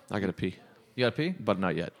 No. I gotta pee. You got to pee? but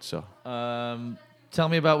not yet. So Tell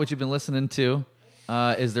me about what you've been listening to.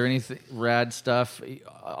 Is there any rad stuff,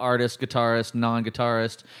 artist, guitarist,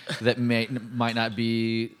 non-guitarist, that might not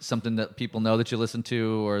be something that people know that you listen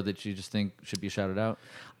to or that you just think should be shouted out?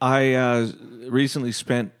 I recently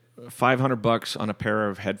spent $500 on a pair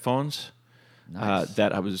of headphones Nice.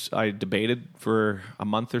 that I debated for a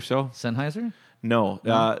month or so. Sennheiser? No,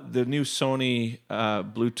 the new Sony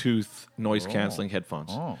Bluetooth noise canceling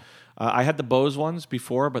headphones. Oh. I had the Bose ones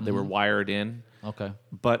before, but they were wired in. Okay.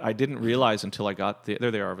 But I didn't realize until I got there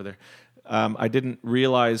they are over there. I didn't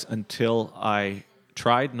realize until I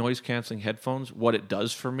tried noise canceling headphones what it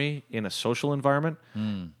does for me in a social environment.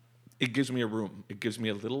 It gives me a room. It gives me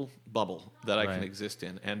a little bubble that I can Right. exist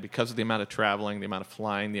in. And because of the amount of traveling, the amount of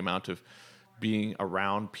flying, the amount of being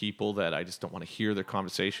around people that I just don't want to hear their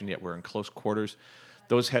conversation, yet we're in close quarters,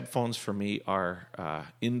 those headphones for me are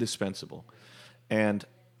indispensable. And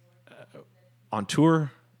on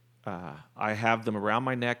tour, I have them around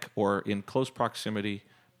my neck or in close proximity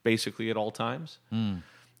basically at all times.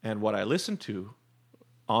 And what I listen to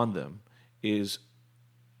on them is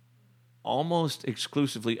almost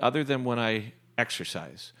exclusively, other than when I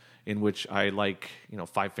exercise, in which I like,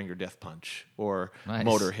 Five Finger Death Punch or Nice.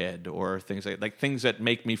 Motorhead or things like things that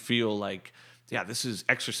make me feel like, yeah, this is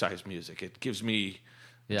exercise music. It gives me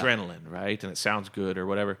adrenaline, right? And it sounds good or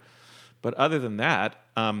whatever. But other than that,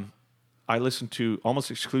 I listen to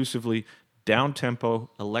almost exclusively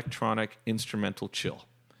down-tempo, electronic, instrumental chill.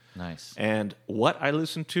 Nice. And what I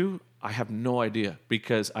listen to, I have no idea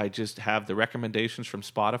because I just have the recommendations from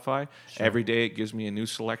Spotify. Every day it gives me a new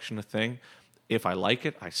selection of thing. If I like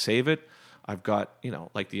it, I save it. I've got,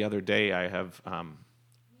 like the other day I have,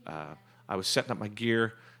 I was setting up my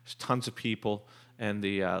gear. There's tons of people. And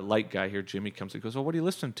the light guy here, Jimmy, comes and goes, "Oh, what are you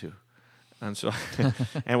listening to?" And so,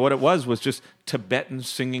 and what it was just Tibetan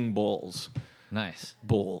singing bowls. Nice.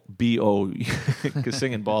 Bowl, B-O, because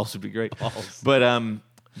singing balls would be great. Balls.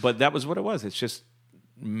 But that was what it was. It's just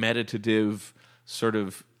meditative, sort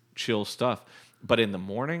of chill stuff. But in the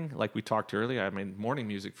morning, like we talked earlier, I mean, morning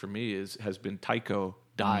music for me has been taiko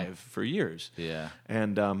dive for years. Yeah.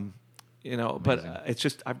 And but it's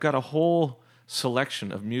just I've got a whole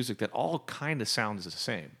selection of music that all kind of sounds the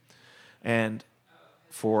same. And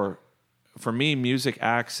for me, music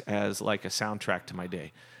acts as like a soundtrack to my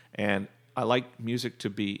day. And I like music to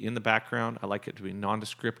be in the background. I like it to be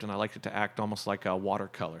nondescript, and I like it to act almost like a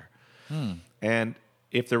watercolor. And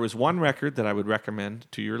if there was one record that I would recommend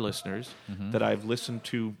to your listeners that I've listened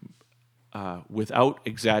to without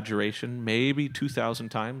exaggeration, maybe 2,000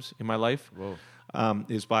 times in my life,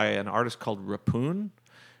 is by an artist called Rapoon,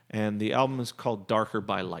 and the album is called Darker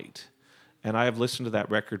by Light. And I have listened to that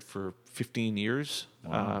record for 15 years.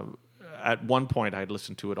 At one point, I'd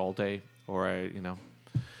listened to it all day,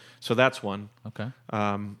 so that's one. Okay.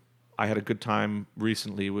 I had a good time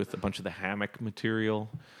recently with a bunch of the Hammock material.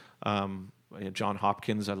 John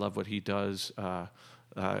Hopkins, I love what he does.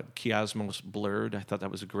 Chiasmos Blurred, I thought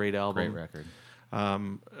that was a great album. Great record.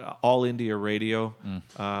 All India Radio,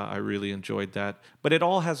 I really enjoyed that. But it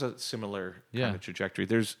all has a similar kind of trajectory.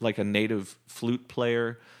 There's like a native flute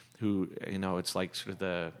player who, it's like sort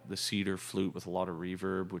of the cedar flute with a lot of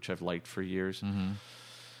reverb, which I've liked for years.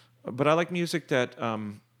 But I like music that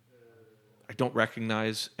I don't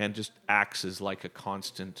recognize and just acts as like a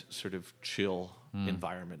constant sort of chill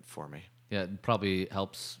environment for me. Yeah, it probably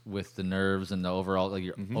helps with the nerves and the overall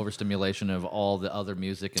your overstimulation of all the other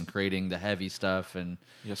music and creating the heavy stuff and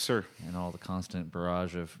Yes, sir. and all the constant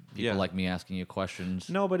barrage of people like me asking you questions.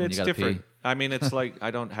 No, but when it's you gotta different. pee. I mean, it's like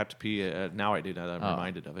I don't have to pee. Now I do. Now that I'm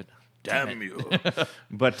reminded of it. Damn you.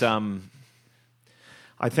 But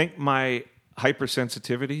I think my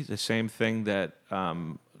hypersensitivity, the same thing that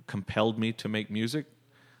compelled me to make music,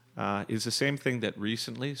 is the same thing that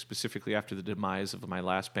recently, specifically after the demise of my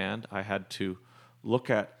last band, I had to look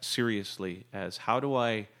at seriously as how do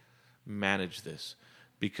I manage this?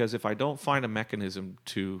 Because if I don't find a mechanism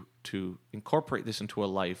to incorporate this into a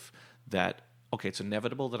life that, okay, it's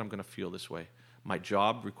inevitable that I'm going to feel this way. My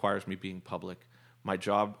job requires me being public. My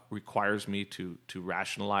job requires me to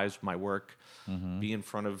rationalize my work, be in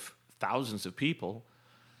front of thousands of people.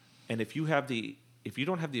 And if you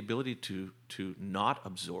don't have the ability to not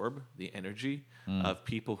absorb the energy of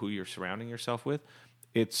people who you're surrounding yourself with,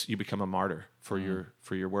 you become a martyr for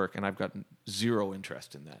your work. And I've got zero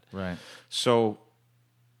interest in that. Right. So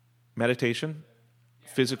meditation,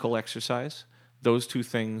 physical exercise, those two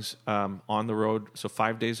things on the road. So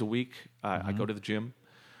 5 days a week, I go to the gym.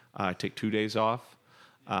 I take 2 days off.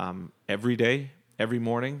 Every day, every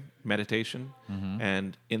morning, meditation.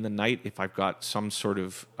 And in the night, if I've got some sort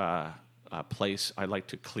of place, I like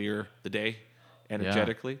to clear the day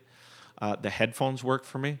energetically. The headphones work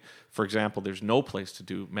for me. For example, there's no place to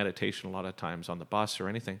do meditation a lot of times on the bus or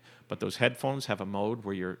anything, but those headphones have a mode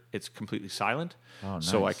where it's completely silent. Oh, nice.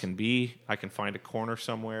 So I can find a corner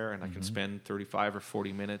somewhere and I can spend 35 or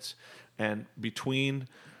 40 minutes. And between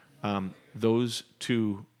those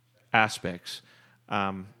two aspects,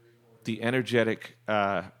 the energetic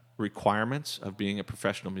requirements of being a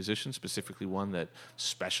professional musician, specifically one that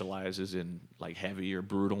specializes in like heavy or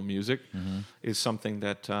brutal music, is something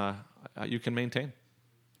that you can maintain.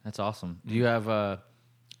 That's awesome. Do you have a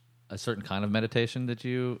certain kind of meditation that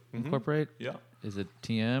you incorporate? Yeah. Is it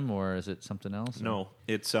TM or is it something else? No,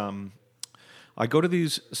 it's I go to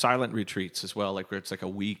these silent retreats as well, like where it's like a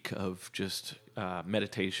week of just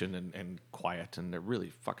meditation and quiet, and they're really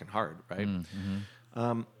fucking hard, right?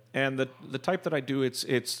 And the type that I do,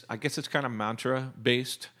 it's I guess it's kind of mantra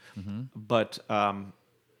based, but a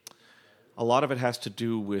lot of it has to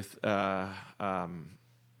do with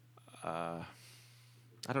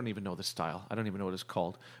I don't even know the style. I don't even know what it's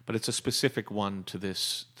called, but it's a specific one to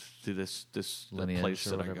this Lineage place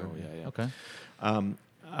or that I whatever. go. Yeah. Okay.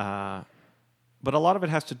 But a lot of it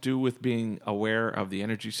has to do with being aware of the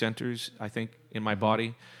energy centers, I think, in my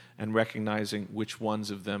body, and recognizing which ones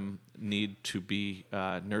of them need to be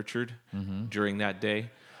nurtured during that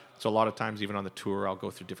day. So a lot of times, even on the tour, I'll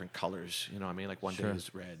go through different colors. You know what I mean? Like one day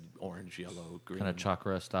is red, orange, yellow, green. Kind of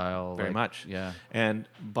chakra style. Very much. Yeah. And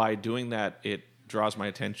by doing that, it draws my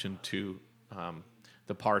attention to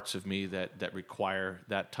the parts of me that require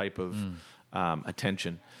that type of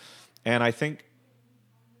attention. And I think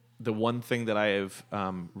the one thing that I have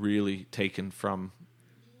really taken from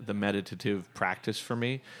the meditative practice for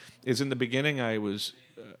me is in the beginning I was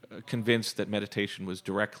convinced that meditation was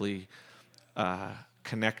directly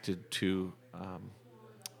connected to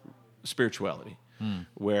spirituality,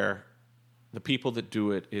 where the people that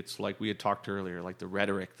do it, it's like we had talked earlier, like the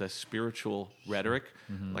rhetoric, the spiritual rhetoric,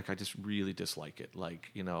 like I just really dislike it.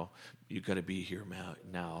 Like, you know, you got to be here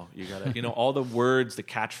now. You got to, you know, all the words, the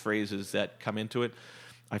catchphrases that come into it,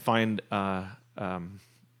 I find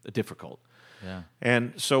difficult. Yeah.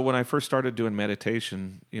 And so when I first started doing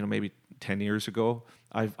meditation, you know, maybe 10 years ago,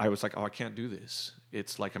 I was like, oh, I can't do this.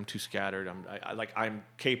 It's like I'm too scattered. I'm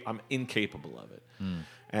incapable of it.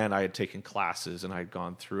 And I had taken classes and I had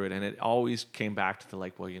gone through it, and it always came back to the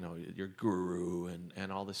like, well, you know, your guru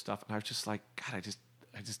and all this stuff. And I was just like, God,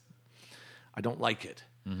 I don't like it.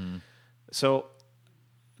 So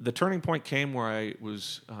the turning point came where I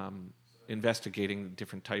was investigating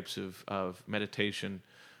different types of meditation,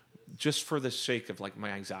 just for the sake of like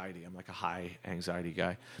my anxiety. I'm like a high anxiety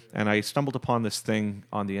guy. And I stumbled upon this thing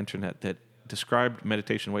on the internet that described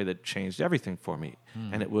meditation in a way that changed everything for me.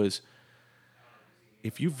 And it was,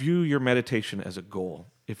 if you view your meditation as a goal,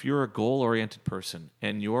 if you're a goal-oriented person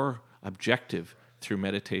and your objective through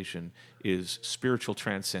meditation is spiritual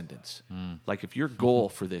transcendence, like if your goal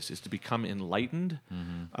for this is to become enlightened,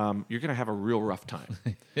 you're going to have a real rough time.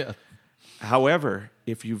 Yeah. However,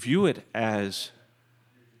 if you view it as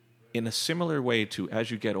in a similar way to as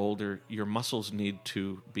you get older, your muscles need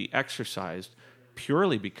to be exercised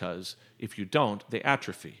purely because if you don't, they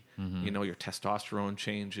atrophy. You know, your testosterone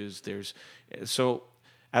changes. So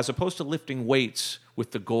as opposed to lifting weights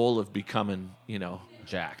with the goal of becoming, you know,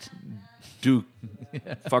 Jacked. Duke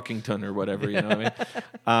Fuckington or whatever, you know what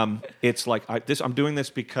I mean? It's like I'm doing this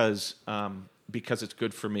because it's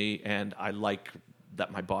good for me, and I like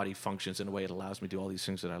that my body functions in a way it allows me to do all these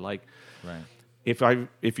things that I like. Right.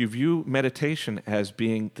 If you view meditation as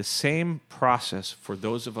being the same process for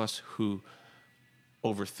those of us who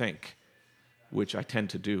overthink, which I tend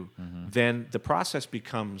to do, then the process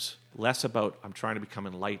becomes less about I'm trying to become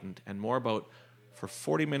enlightened and more about, for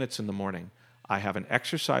 40 minutes in the morning, I have an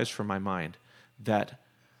exercise for my mind that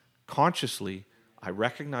consciously I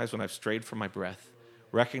recognize when I've strayed from my breath,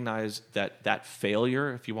 recognize that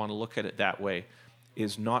failure, if you want to look at it that way,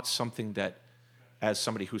 is not something that, as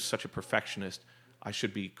somebody who's such a perfectionist, I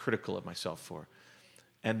should be critical of myself for.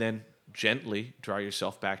 And then gently draw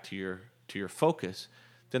yourself back to your focus.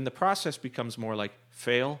 Then the process becomes more like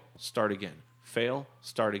fail, start again. Fail,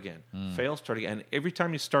 start again. Fail, start again. And every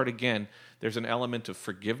time you start again, there's an element of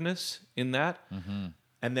forgiveness in that.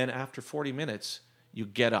 And then after 40 minutes, you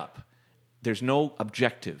get up. There's no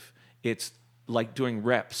objective. It's like doing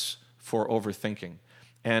reps for overthinking.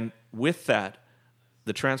 And with that,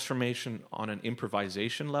 the transformation on an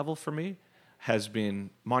improvisation level for me has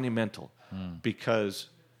been monumental, because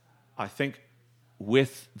I think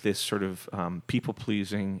with this sort of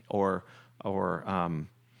people-pleasing or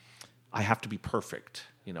I have to be perfect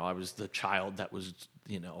I was the child that was,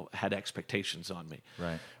 had expectations on me.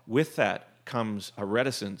 Right. With that comes a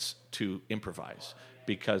reticence to improvise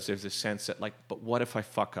because there's a sense that but what if I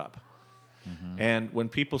fuck up? And when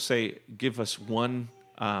people say, give us one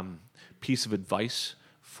piece of advice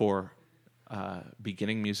for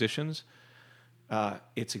beginning musicians,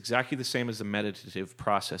 it's exactly the same as the meditative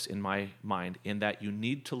process in my mind, in that you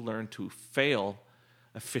need to learn to fail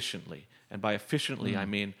efficiently. And by efficiently, I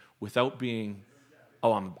mean without being,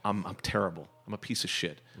 I'm terrible. I'm a piece of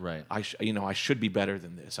shit. Right. I should be better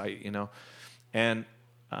than this. And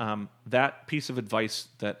that piece of advice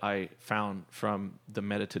that I found from the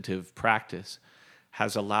meditative practice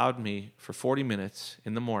has allowed me for 40 minutes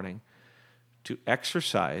in the morning to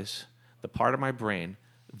exercise the part of my brain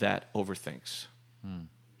that overthinks.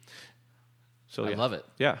 So I love it.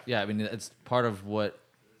 Yeah. Yeah, I mean, it's part of what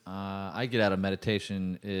I get out of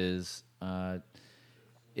meditation is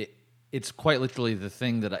it's quite literally the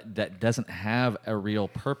thing that doesn't have a real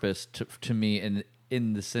purpose to me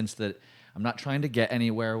in the sense that I'm not trying to get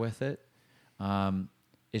anywhere with it.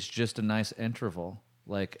 It's just a nice interval.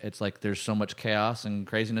 It's like there's so much chaos and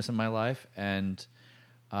craziness in my life, and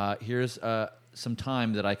here's some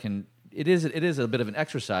time that I can. It is a bit of an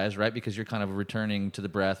exercise, right? Because you're kind of returning to the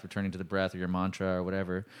breath, or your mantra or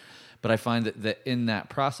whatever. But I find that in that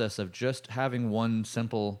process of just having one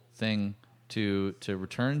simple thing to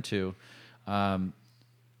return to, and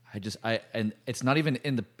it's not even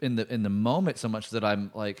in the moment so much that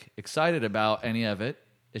I'm excited about any of it.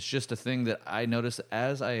 It's just a thing that I notice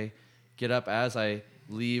as I get up, as I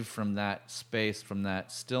leave from that space, from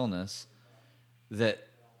that stillness, that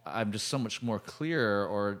I'm just so much more clear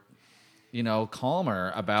or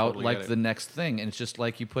calmer about Totally the next thing. And it's just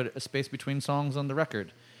like you put a space between songs on the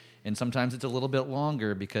record, and sometimes it's a little bit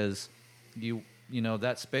longer because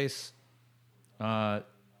that space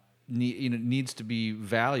needs to be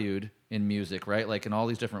valued in music, right? In all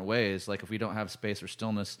these different ways. If we don't have space or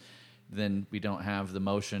stillness, then we don't have the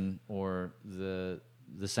motion or the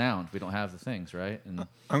sound. We don't have the things, right? And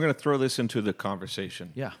I'm going to throw this into the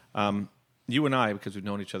conversation. yeah. You and I, because we've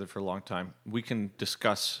known each other for a long time, we can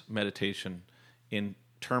discuss meditation in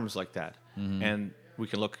terms like that. And we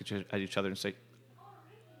can look at each other and say,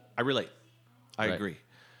 I relate. I agree.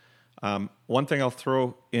 One thing I'll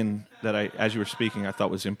throw in that as you were speaking, I thought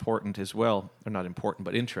was important as well, or not important,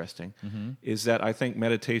 but interesting, is that I think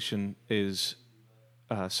meditation is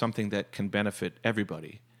something that can benefit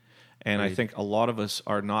everybody. And I think a lot of us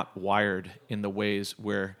are not wired in the ways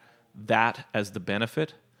where that as the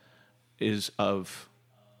benefit is of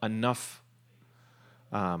enough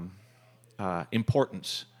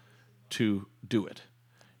importance to do it.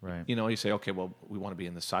 Right. You say, okay, well, we want to be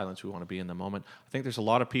in the silence. We want to be in the moment. I think there's a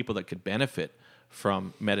lot of people that could benefit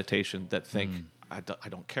from meditation that think, I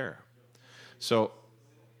don't care. So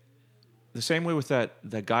the same way with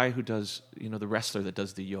that guy who does, the wrestler that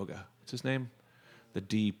does the yoga. What's his name? The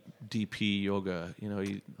DP yoga.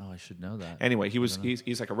 I should know that. Anyway,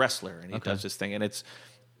 he's like a wrestler, and he does this thing. And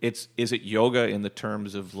is it yoga in the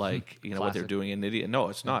terms of what they're doing in India? No,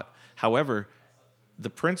 it's not. However, the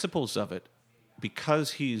principles of it,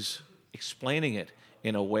 because he's explaining it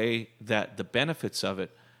in a way that the benefits of it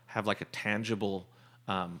have a tangible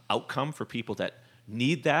outcome for people that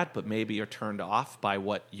need that, but maybe are turned off by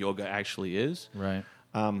what yoga actually is. Right.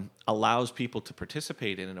 Allows people to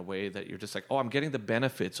participate in a way that you're just like, I'm getting the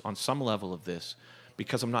benefits on some level of this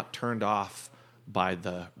because I'm not turned off by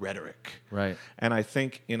the rhetoric. Right. And I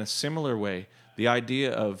think in a similar way, the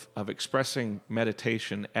idea of expressing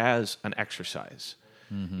meditation as an exercise,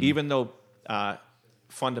 even though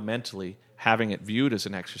fundamentally having it viewed as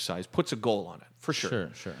an exercise puts a goal on it, for sure.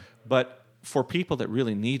 Sure. But for people that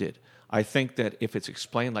really need it, I think that if it's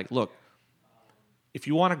explained look, if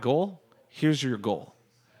you want a goal, here's your goal.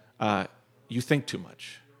 You think too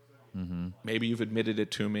much. Maybe you've admitted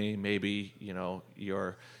it to me. Maybe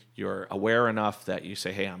you're aware enough that you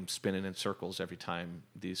say, hey, I'm spinning in circles every time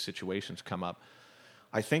these situations come up.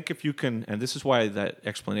 I think if you can, and this is why that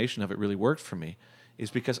explanation of it really worked for me, is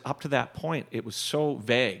because up to that point, it was so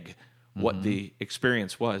vague what the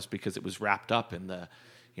experience was because it was wrapped up in the,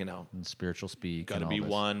 And spiritual speak. got to be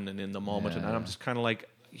one and in the moment. And I'm just kind of like,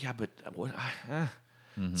 yeah, but what?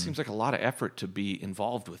 It seems like a lot of effort to be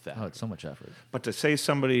involved with that. Oh, it's so much effort. But to say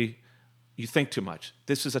somebody, you think too much.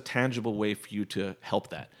 This is a tangible way for you to help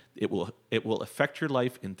that. It will affect your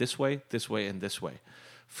life in this way, and this way.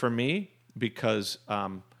 For me, because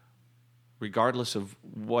regardless of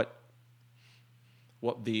what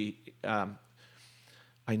the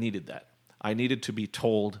I needed that. I needed to be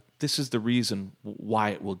told this is the reason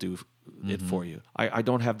why it will do it for you. I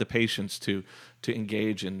don't have the patience to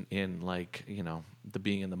engage in like, you know, the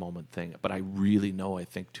being in the moment thing, but I really know I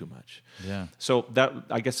think too much. Yeah. So that,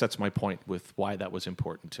 I guess that's my point with why that was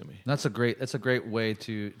important to me. That's a great way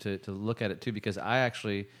to look at it too, because I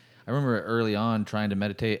remember early on trying to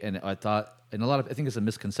meditate, and I thought, and I think it's a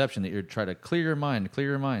misconception that you're trying to clear your mind,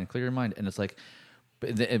 and it's like,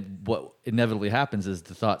 what inevitably happens is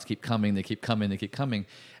the thoughts keep coming, they keep coming,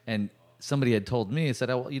 and somebody had told me,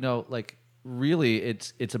 said, "Oh, you know, like really,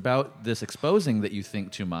 it's about this exposing that you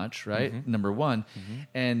think too much, right? Mm-hmm. Number one,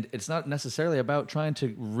 and it's not necessarily about trying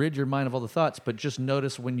to rid your mind of all the thoughts, but just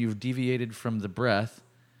notice when you've deviated from the breath,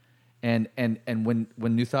 and when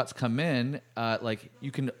new thoughts come in, like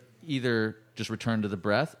you can either just return to the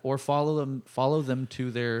breath or follow them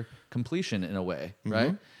to their completion in a way,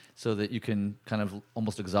 right? So that you can kind of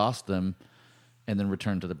almost exhaust them and then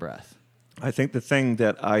return to the breath." I think the thing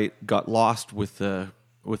that I got lost with the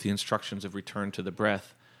instructions of return to the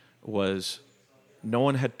breath was no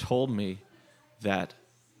one had told me that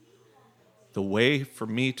the way for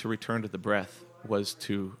me to return to the breath was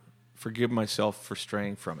to forgive myself for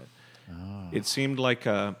straying from it. Oh. It seemed like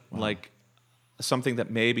like something that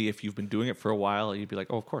maybe if you've been doing it for a while, you'd be like,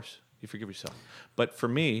 "Oh, of course, you forgive yourself." But for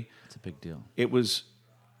me, it's a big deal. It was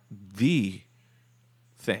the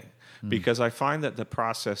thing. Because I find that the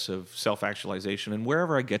process of self-actualization, and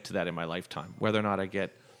wherever I get to that in my lifetime, whether or not I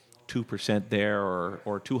get 2% there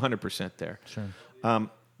or 200% there, sure.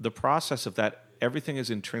 The process of that, everything is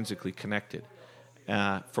intrinsically connected,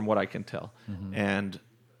 from what I can tell. And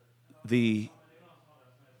the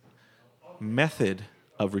method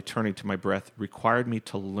of returning to my breath required me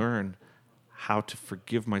to learn how to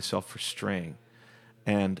forgive myself for straying.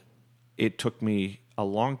 And it took me a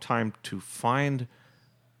long time to find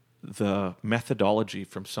the methodology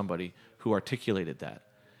from somebody who articulated that.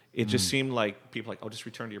 It just seemed like people like, "Oh, just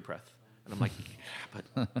return to your breath." And I'm like, "Yeah,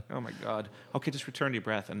 but oh my God. Okay, just return to your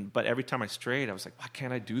breath." But every time I strayed, I was like, "Why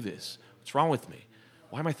can't I do this? What's wrong with me?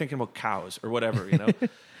 Why am I thinking about cows or whatever, you know?"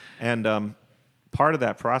 And part of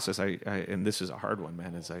that process, I and this is a hard one,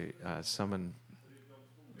 man, is I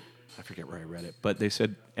forget where I read it, but they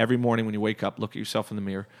said every morning when you wake up, look at yourself in the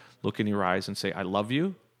mirror, look in your eyes and say, "I love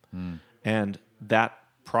you." And that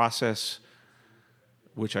process,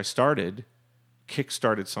 which I started,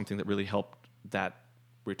 kick-started something that really helped that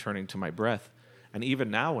returning to my breath. And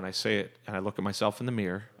even now when I say it and I look at myself in the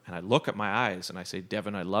mirror and I look at my eyes and I say,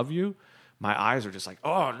 "Devin, I love you," my eyes are just like,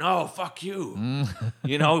 "Oh no, fuck you."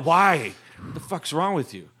 You know, why? What the fuck's wrong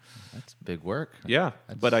with you? That's big work. Yeah,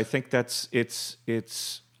 but I think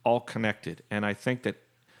it's all connected. And I think that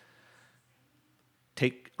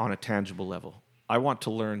take on a tangible level, I want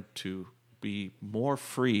to learn to be more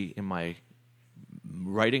free in my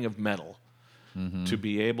writing of metal, to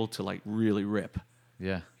be able to like really rip.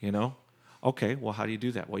 Yeah. You know? Okay, well, how do you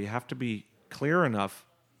do that? Well, you have to be clear enough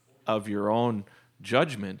of your own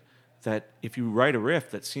judgment that if you write a riff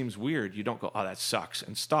that seems weird, you don't go, "Oh, that sucks,"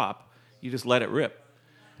 and stop. You just let it rip.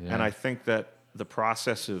 Yeah. And I think that the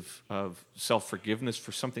process of self-forgiveness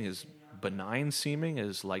for something as benign seeming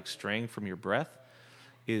as like straying from your breath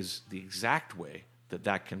is the exact way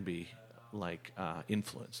that can be like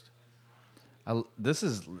influenced. This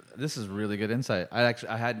is really good insight. I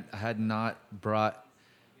had not brought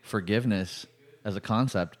forgiveness as a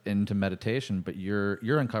concept into meditation, but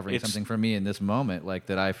you're uncovering something for me in this moment, like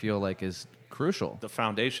that I feel like is crucial. The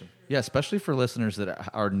foundation. Yeah, especially for listeners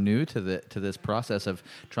that are new to this process of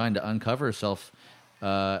trying to uncover self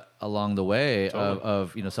along the way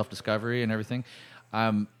of you know, self-discovery and everything.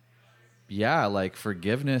 Yeah, like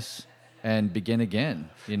forgiveness and begin again.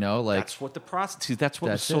 You know, like that's what the process. See, that's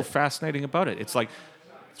what was so fascinating about it. It's like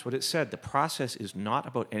that's what it said. The process is not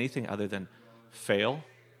about anything other than fail,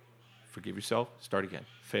 forgive yourself, start again.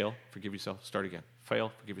 Fail, forgive yourself, start again.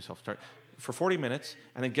 Fail, forgive yourself, start for 40 minutes,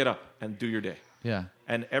 and then get up and do your day. Yeah.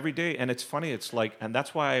 And every day, and it's funny. It's like, and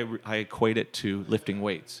that's why I equate it to lifting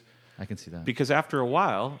weights. I can see that because after a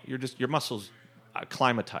while, your muscles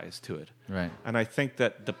acclimatize to it. Right. And I think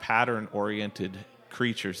that the pattern-oriented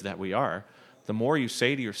creatures that we are, the more you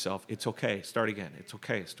say to yourself, "It's okay, start again. It's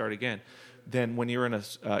okay, start again," then when you're in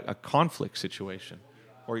a conflict situation,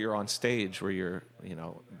 or you're on stage where you're, you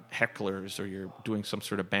know, hecklers, or you're doing some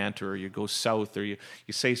sort of banter, or you go south, or you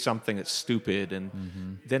say something that's stupid,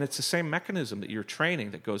 and then it's the same mechanism that you're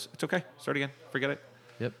training that goes, "It's okay, start again, forget it."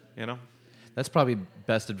 Yep. You know? That's probably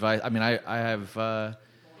best advice. I mean, I have...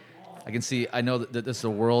 I can see. I know that this is a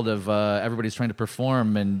world of everybody's trying to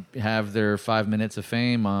perform and have their 5 minutes of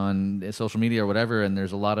fame on social media or whatever. And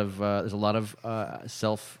there's a lot of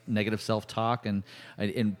negative self talk, and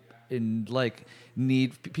in like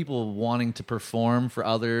need people wanting to perform for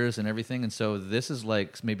others and everything. And so this is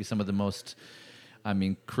like maybe some of the most, I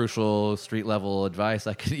mean, crucial street level advice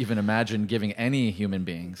I could even imagine giving any human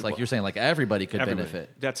beings. Like you're saying, like everybody could benefit.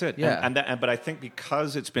 That's it. Yeah. But I think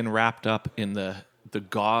because it's been wrapped up in the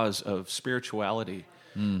gauze of spirituality,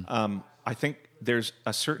 I think there's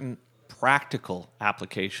a certain practical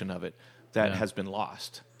application of it that has been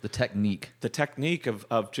lost. The technique. The technique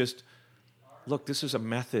of just, look, this is a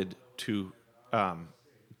method to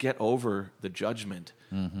get over the judgment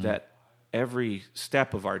that every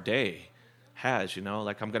step of our day has, you know,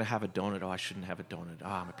 like I'm going to have a donut. Oh, I shouldn't have a donut. Oh,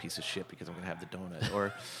 I'm a piece of shit because I'm going to have the donut.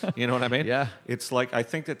 Or, you know what I mean? Yeah. It's like, I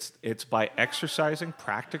think it's by exercising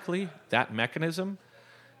practically that mechanism,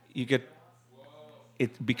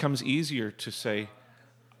 it becomes easier to say,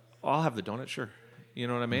 oh, I'll have the donut, sure. You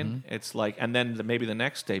know what I mean? It's like, and then maybe the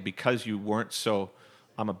next day, because you weren't so,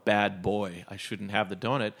 I'm a bad boy, I shouldn't have the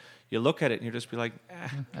donut, you look at it and you just be like,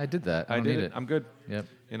 I did that. I did it. I'm good. Yep.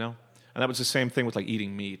 You know? And that was the same thing with like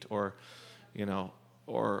eating meat or, you know,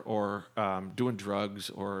 or doing drugs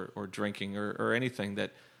or drinking or anything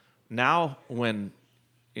that now when,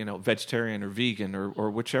 you know, vegetarian or vegan or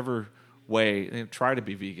whichever way, you know, try to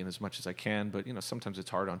be vegan as much as I can, but, you know, sometimes it's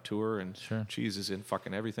hard on tour and cheese is in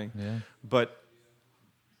fucking everything. Yeah. But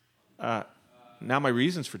now my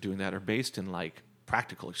reasons for doing that are based in like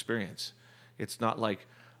practical experience. It's not like,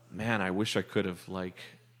 man, I wish I could have like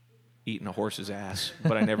eaten a horse's ass,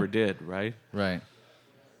 but I never did, right? Right.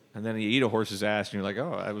 And then you eat a horse's ass, and you're like,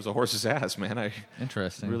 "Oh, I was a horse's ass, man. I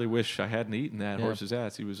Interesting. really wish I hadn't eaten that horse's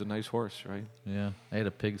ass. He was a nice horse, right?" Yeah. I ate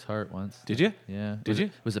a pig's heart once. Did you? Yeah. Did you?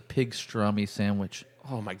 It was a pig strummy sandwich.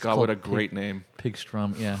 Oh my God, what a great name! Pig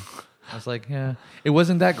strum. Yeah. I was like, yeah. It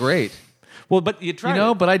wasn't that great. Well, but you tried, You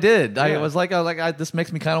know, it. but I did. I Yeah. was like, this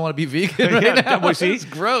makes me kind of want to be vegan right Yeah, now. well, see? It's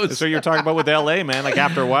gross. So you're talking about with LA, man. Like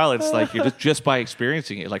after a while, it's like you're just by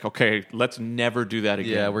experiencing it. Like, okay, let's never do that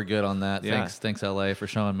again. Yeah, we're good on that. Yeah. Thanks, LA, for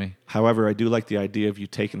showing me. However, I do like the idea of you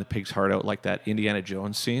taking the pig's heart out, like that Indiana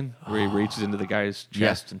Jones scene where he reaches into the guy's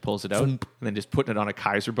chest and pulls it out, and then just putting it on a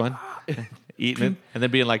Kaiser bun, eating it, and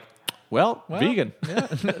then being like, "Well, vegan."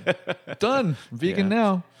 Done. Vegan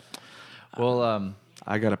now. Well,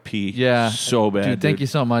 I gotta pee. yeah. so bad. Dude, thank you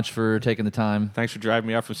so much for taking the time. Thanks for driving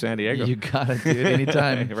me out from San Diego. You got it, dude.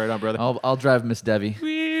 Anytime. Right on, brother. I'll drive Miss Debbie.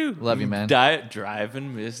 Woo. Love you, man. Diet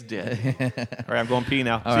driving Miss Debbie. All right, I'm going pee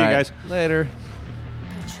now. All See right. you guys. Later.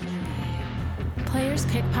 Players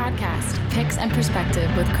Pick Podcast, Picks and Perspective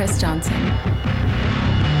with Chris Johnson.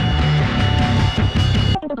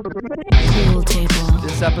 Pool table.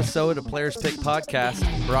 This episode of Players Pick Podcast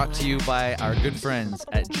brought to you by our good friends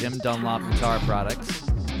at Jim Dunlop Guitar Products,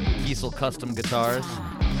 Kiesel Custom Guitars,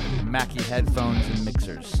 Mackie Headphones and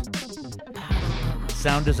Mixers.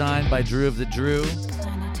 Sound design by Drew of the Drew.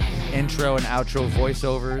 Intro and outro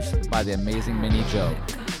voiceovers by the amazing Mini Joe.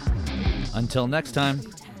 Until next time.